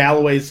think Braden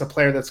Galloway is a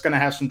player that's going to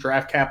have some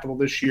draft capital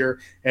this year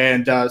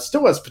and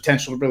still has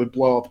potential to really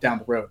blow up down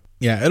the road.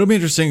 Yeah, it'll be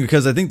interesting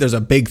because I think there's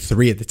a big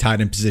three at the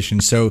tight end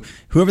position. So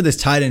whoever this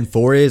tight end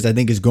 4 is, I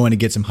think is going to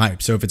get some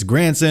hype. So if it's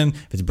Granson,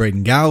 if it's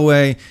Braden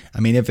Galloway, I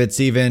mean, if it's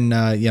even,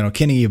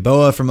 Kenny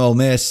Yeboah from Ole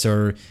Miss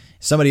or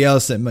somebody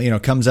else that,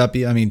 comes up.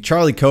 I mean,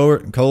 Charlie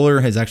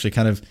Kohler has actually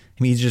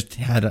he's just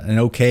had an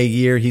okay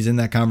year. He's in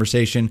that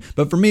conversation.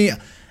 But for me,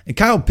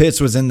 Kyle Pitts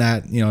was in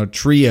that,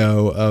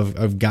 trio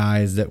of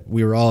guys that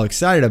we were all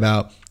excited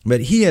about, but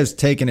he has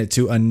taken it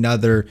to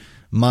another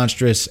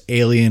monstrous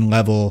alien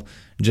level.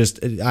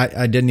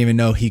 I didn't even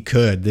know he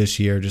could this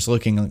year, just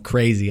looking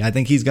crazy. I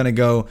think he's going to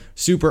go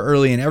super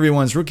early in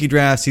everyone's rookie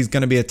drafts. He's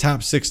going to be a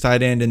top 6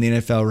 tight end in the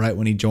NFL right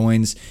when he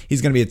joins. He's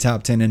going to be a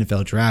top 10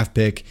 NFL draft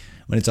pick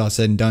when it's all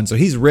said and done. So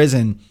he's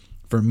risen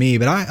for me,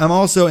 but I'm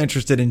also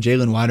interested in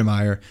Jalen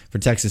Wydermyer for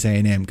Texas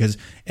A&M, because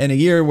in a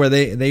year where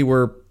they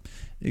were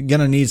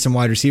going to need some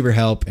wide receiver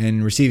help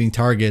and receiving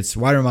targets,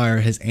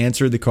 Wydermyer has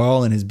answered the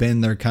call and has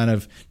been their kind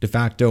of de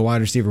facto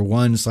wide receiver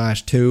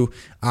 1/2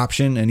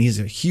 option. And he's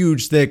a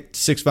huge, thick,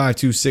 6'5",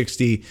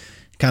 260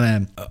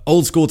 kind of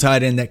old school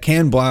tight end that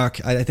can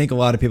block. I think a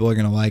lot of people are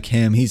going to like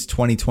him. He's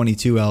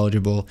 2022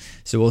 eligible,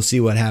 so we'll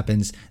see what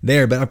happens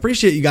there. But I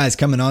appreciate you guys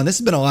coming on. This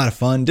has been a lot of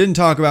fun. Didn't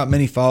talk about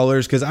many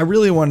followers because I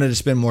really wanted to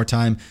spend more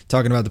time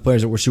talking about the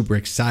players that we're super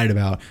excited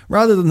about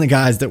rather than the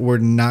guys that we're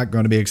not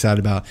going to be excited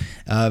about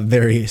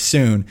very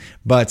soon.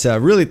 But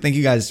really thank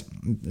you guys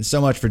so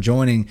much for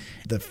joining.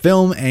 The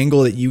film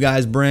angle that you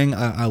guys bring,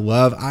 I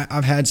love.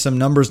 I've had some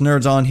numbers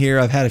nerds on here.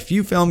 I've had a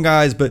few film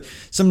guys, but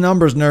some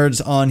numbers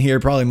nerds on here,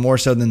 probably more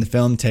so than the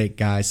film take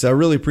guys. So I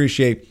really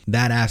appreciate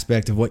that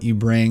aspect of what you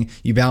bring.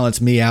 You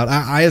balance me out.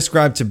 I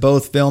ascribe to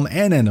both film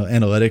and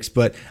analytics,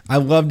 but I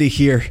love to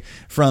hear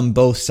from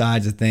both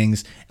sides of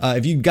things.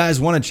 If you guys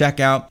want to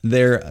check out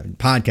their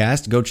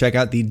podcast, go check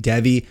out the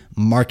Devy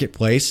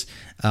Marketplace.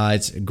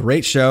 It's a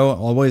great show,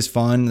 always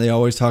fun. They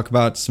always talk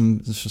about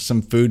some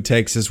food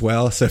takes as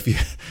well. So if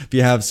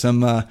you have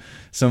some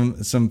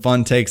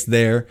fun takes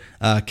there,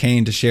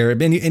 Kane, to share.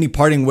 Any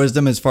parting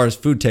wisdom as far as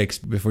food takes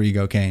before you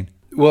go, Kane?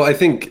 Well, I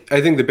think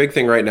the big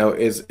thing right now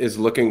is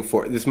looking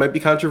for, this might be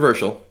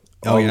controversial.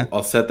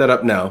 I'll set that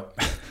up now.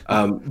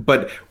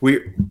 But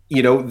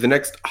the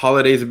next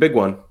holiday is a big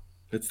one.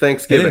 It's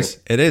Thanksgiving.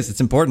 It is.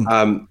 It's important.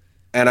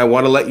 And I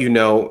want to let you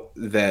know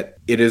that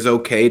it is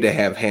okay to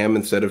have ham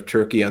instead of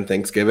turkey on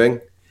Thanksgiving.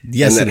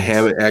 Yes, and that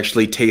ham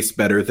actually tastes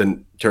better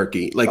than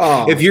turkey. Like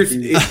if you're,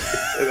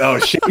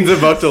 Shane's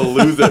about to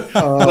lose it.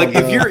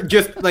 If you're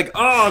just like,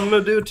 I'm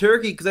going to do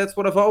turkey because that's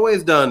what I've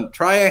always done.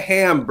 Try a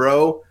ham,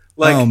 bro.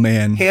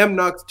 Ham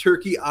knocks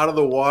turkey out of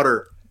the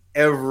water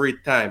every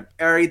time.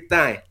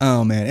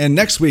 Oh man! And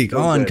next week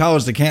on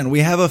College to Canton,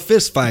 we have a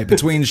fist fight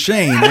between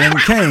Shane and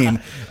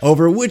Kane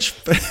over which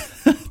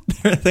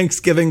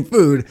Thanksgiving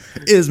food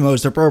is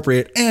most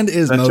appropriate and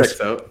is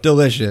most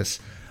delicious.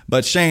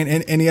 But Shane,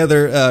 any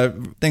other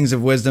things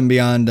of wisdom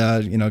beyond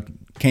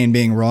Kane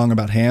being wrong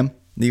about ham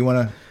that you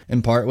want to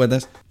impart with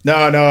us? No.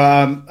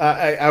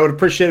 I would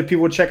appreciate if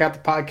people would check out the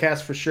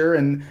podcast for sure.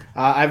 And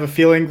I have a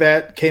feeling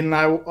that Kane and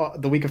I,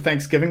 the week of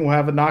Thanksgiving, will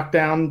have a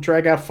knockdown,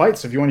 drag out fight.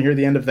 So if you want to hear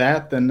the end of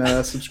that,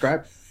 then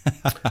subscribe.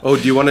 Do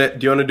you want to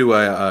do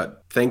a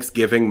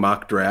Thanksgiving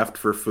mock draft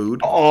for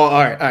food? All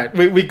right.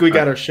 We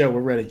got our show.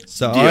 We're ready.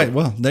 So, all right.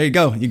 Well, there you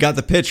go. You got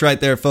the pitch right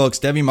there, folks.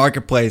 Devy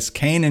Marketplace,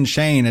 Kane and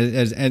Shane.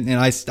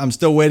 I'm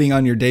still waiting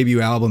on your debut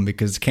album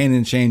because Kane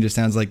and Shane just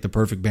sounds like the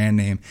perfect band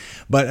name.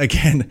 But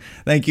again,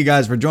 thank you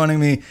guys for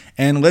joining me.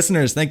 And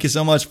listeners, thank you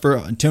so much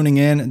for tuning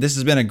in. This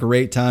has been a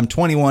great time.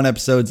 21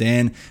 episodes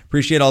in.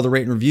 Appreciate all the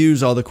rate and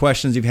reviews, all the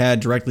questions you've had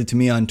directly to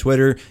me on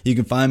Twitter. You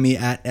can find me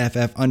at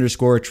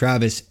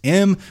 @FF_Travis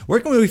M.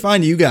 Where can we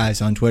find you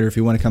guys on Twitter if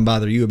you want to come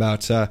bother you about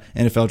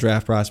NFL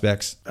draft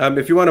prospects?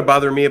 If you want to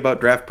bother me about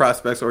draft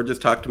prospects or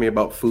just talk to me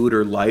about food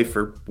or life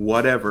or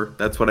whatever,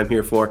 that's what I'm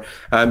here for.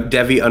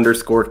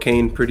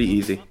 Devy_Kane, pretty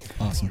easy.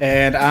 Awesome.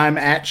 And I'm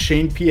at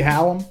Shane P.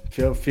 Hallam.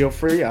 Feel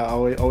free. I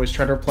always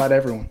try to reply to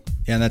everyone.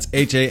 Yeah, and that's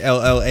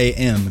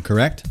HALLAM,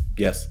 correct?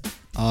 Yes.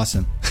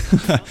 Awesome.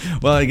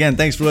 Well, again,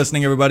 thanks for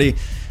listening, everybody.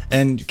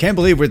 And can't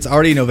believe it's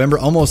already November,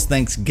 almost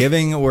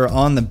Thanksgiving. We're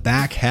on the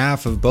back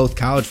half of both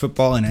college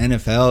football and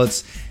NFL.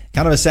 It's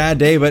kind of a sad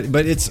day,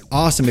 but it's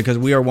awesome because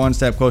we are one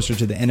step closer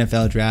to the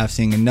NFL draft,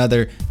 seeing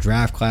another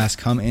draft class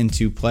come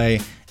into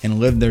play and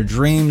live their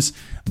dreams.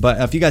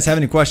 But if you guys have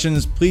any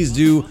questions, please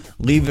do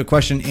leave a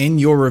question in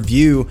your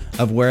review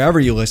of wherever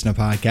you listen to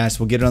podcasts.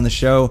 We'll get it on the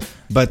show.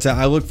 But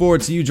I look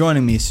forward to you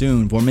joining me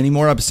soon for many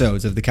more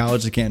episodes of the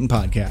College to Canton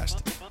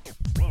podcast.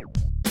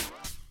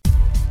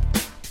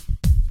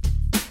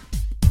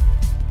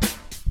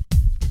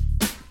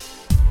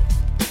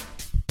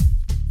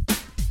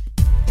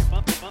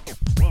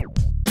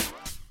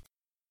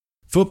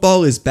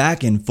 Football is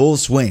back in full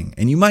swing,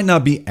 and you might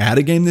not be at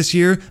a game this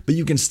year, but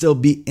you can still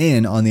be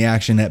in on the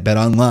action at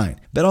BetOnline.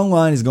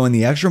 BetOnline is going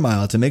the extra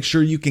mile to make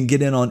sure you can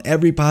get in on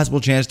every possible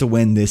chance to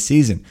win this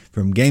season.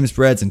 From game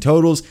spreads and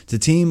totals to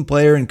team,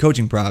 player, and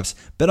coaching props,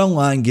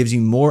 BetOnline gives you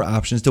more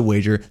options to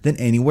wager than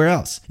anywhere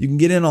else. You can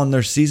get in on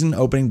their season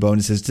opening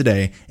bonuses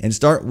today and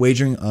start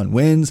wagering on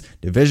wins,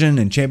 division,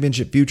 and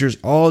championship futures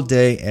all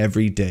day,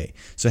 every day.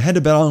 So head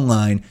to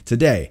BetOnline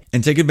today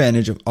and take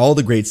advantage of all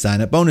the great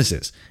sign-up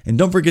bonuses. And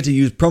don't forget to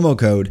use promo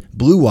code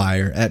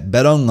BLUEWIRE at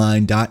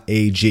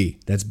betonline.ag.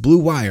 That's Blue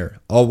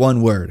Wire, all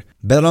one word.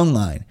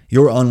 BetOnline,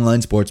 your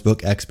online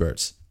sportsbook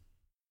experts.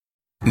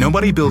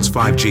 Nobody builds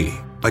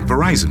 5G like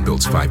Verizon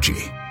builds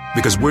 5G,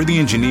 because we're the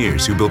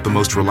engineers who built the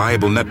most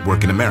reliable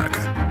network in America.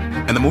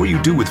 And the more you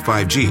do with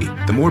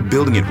 5G, the more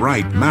building it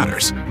right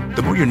matters.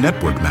 The more your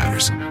network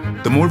matters.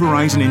 The more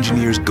Verizon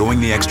engineers going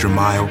the extra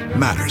mile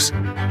matters.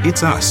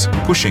 It's us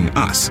pushing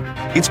us.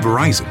 It's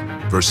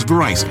Verizon versus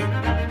Verizon.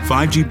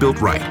 5G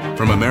built right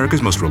from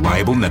America's most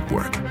reliable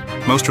network.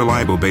 Most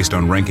reliable based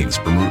on rankings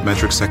from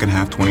RootMetrics second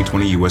half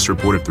 2020 U.S.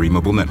 report of 3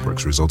 mobile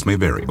networks. Results may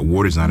vary.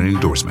 Award is not an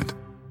endorsement.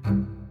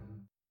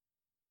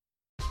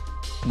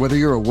 Whether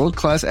you're a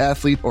world-class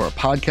athlete or a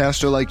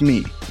podcaster like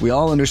me, we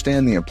all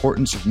understand the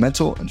importance of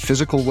mental and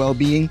physical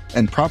well-being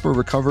and proper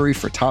recovery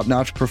for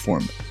top-notch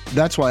performance.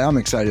 That's why I'm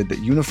excited that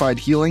Unified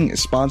Healing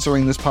is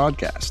sponsoring this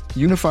podcast.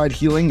 Unified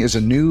Healing is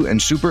a new and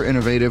super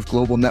innovative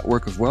global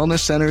network of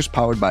wellness centers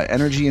powered by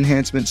Energy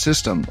Enhancement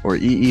System, or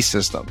EE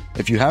System.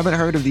 If you haven't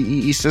heard of the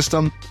EE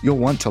System, you'll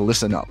want to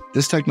listen up.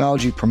 This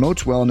technology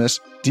promotes wellness,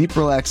 deep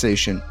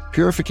relaxation,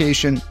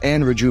 purification,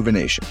 and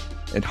rejuvenation.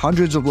 At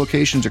hundreds of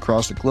locations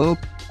across the globe,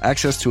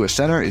 access to a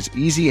center is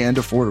easy and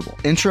affordable.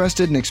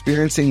 Interested in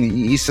experiencing the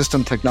EE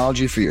System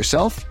technology for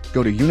yourself?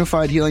 Go to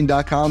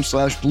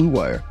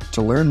unifiedhealing.com/bluewire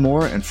to learn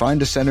more and find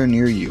a center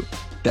near you.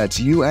 That's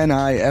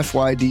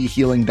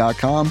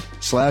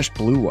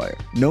unifydhealing.com/bluewire.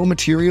 No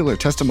material or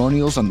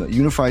testimonials on the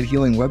Unified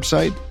Healing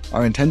website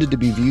are intended to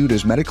be viewed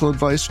as medical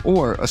advice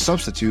or a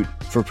substitute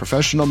for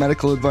professional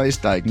medical advice,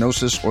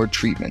 diagnosis, or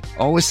treatment.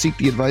 Always seek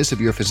the advice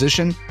of your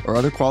physician or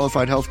other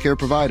qualified healthcare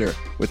provider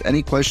with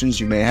any questions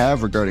you may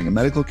have regarding a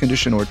medical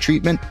condition or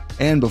treatment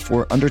and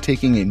before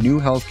undertaking a new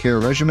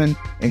healthcare regimen,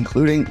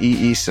 including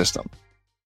EE System.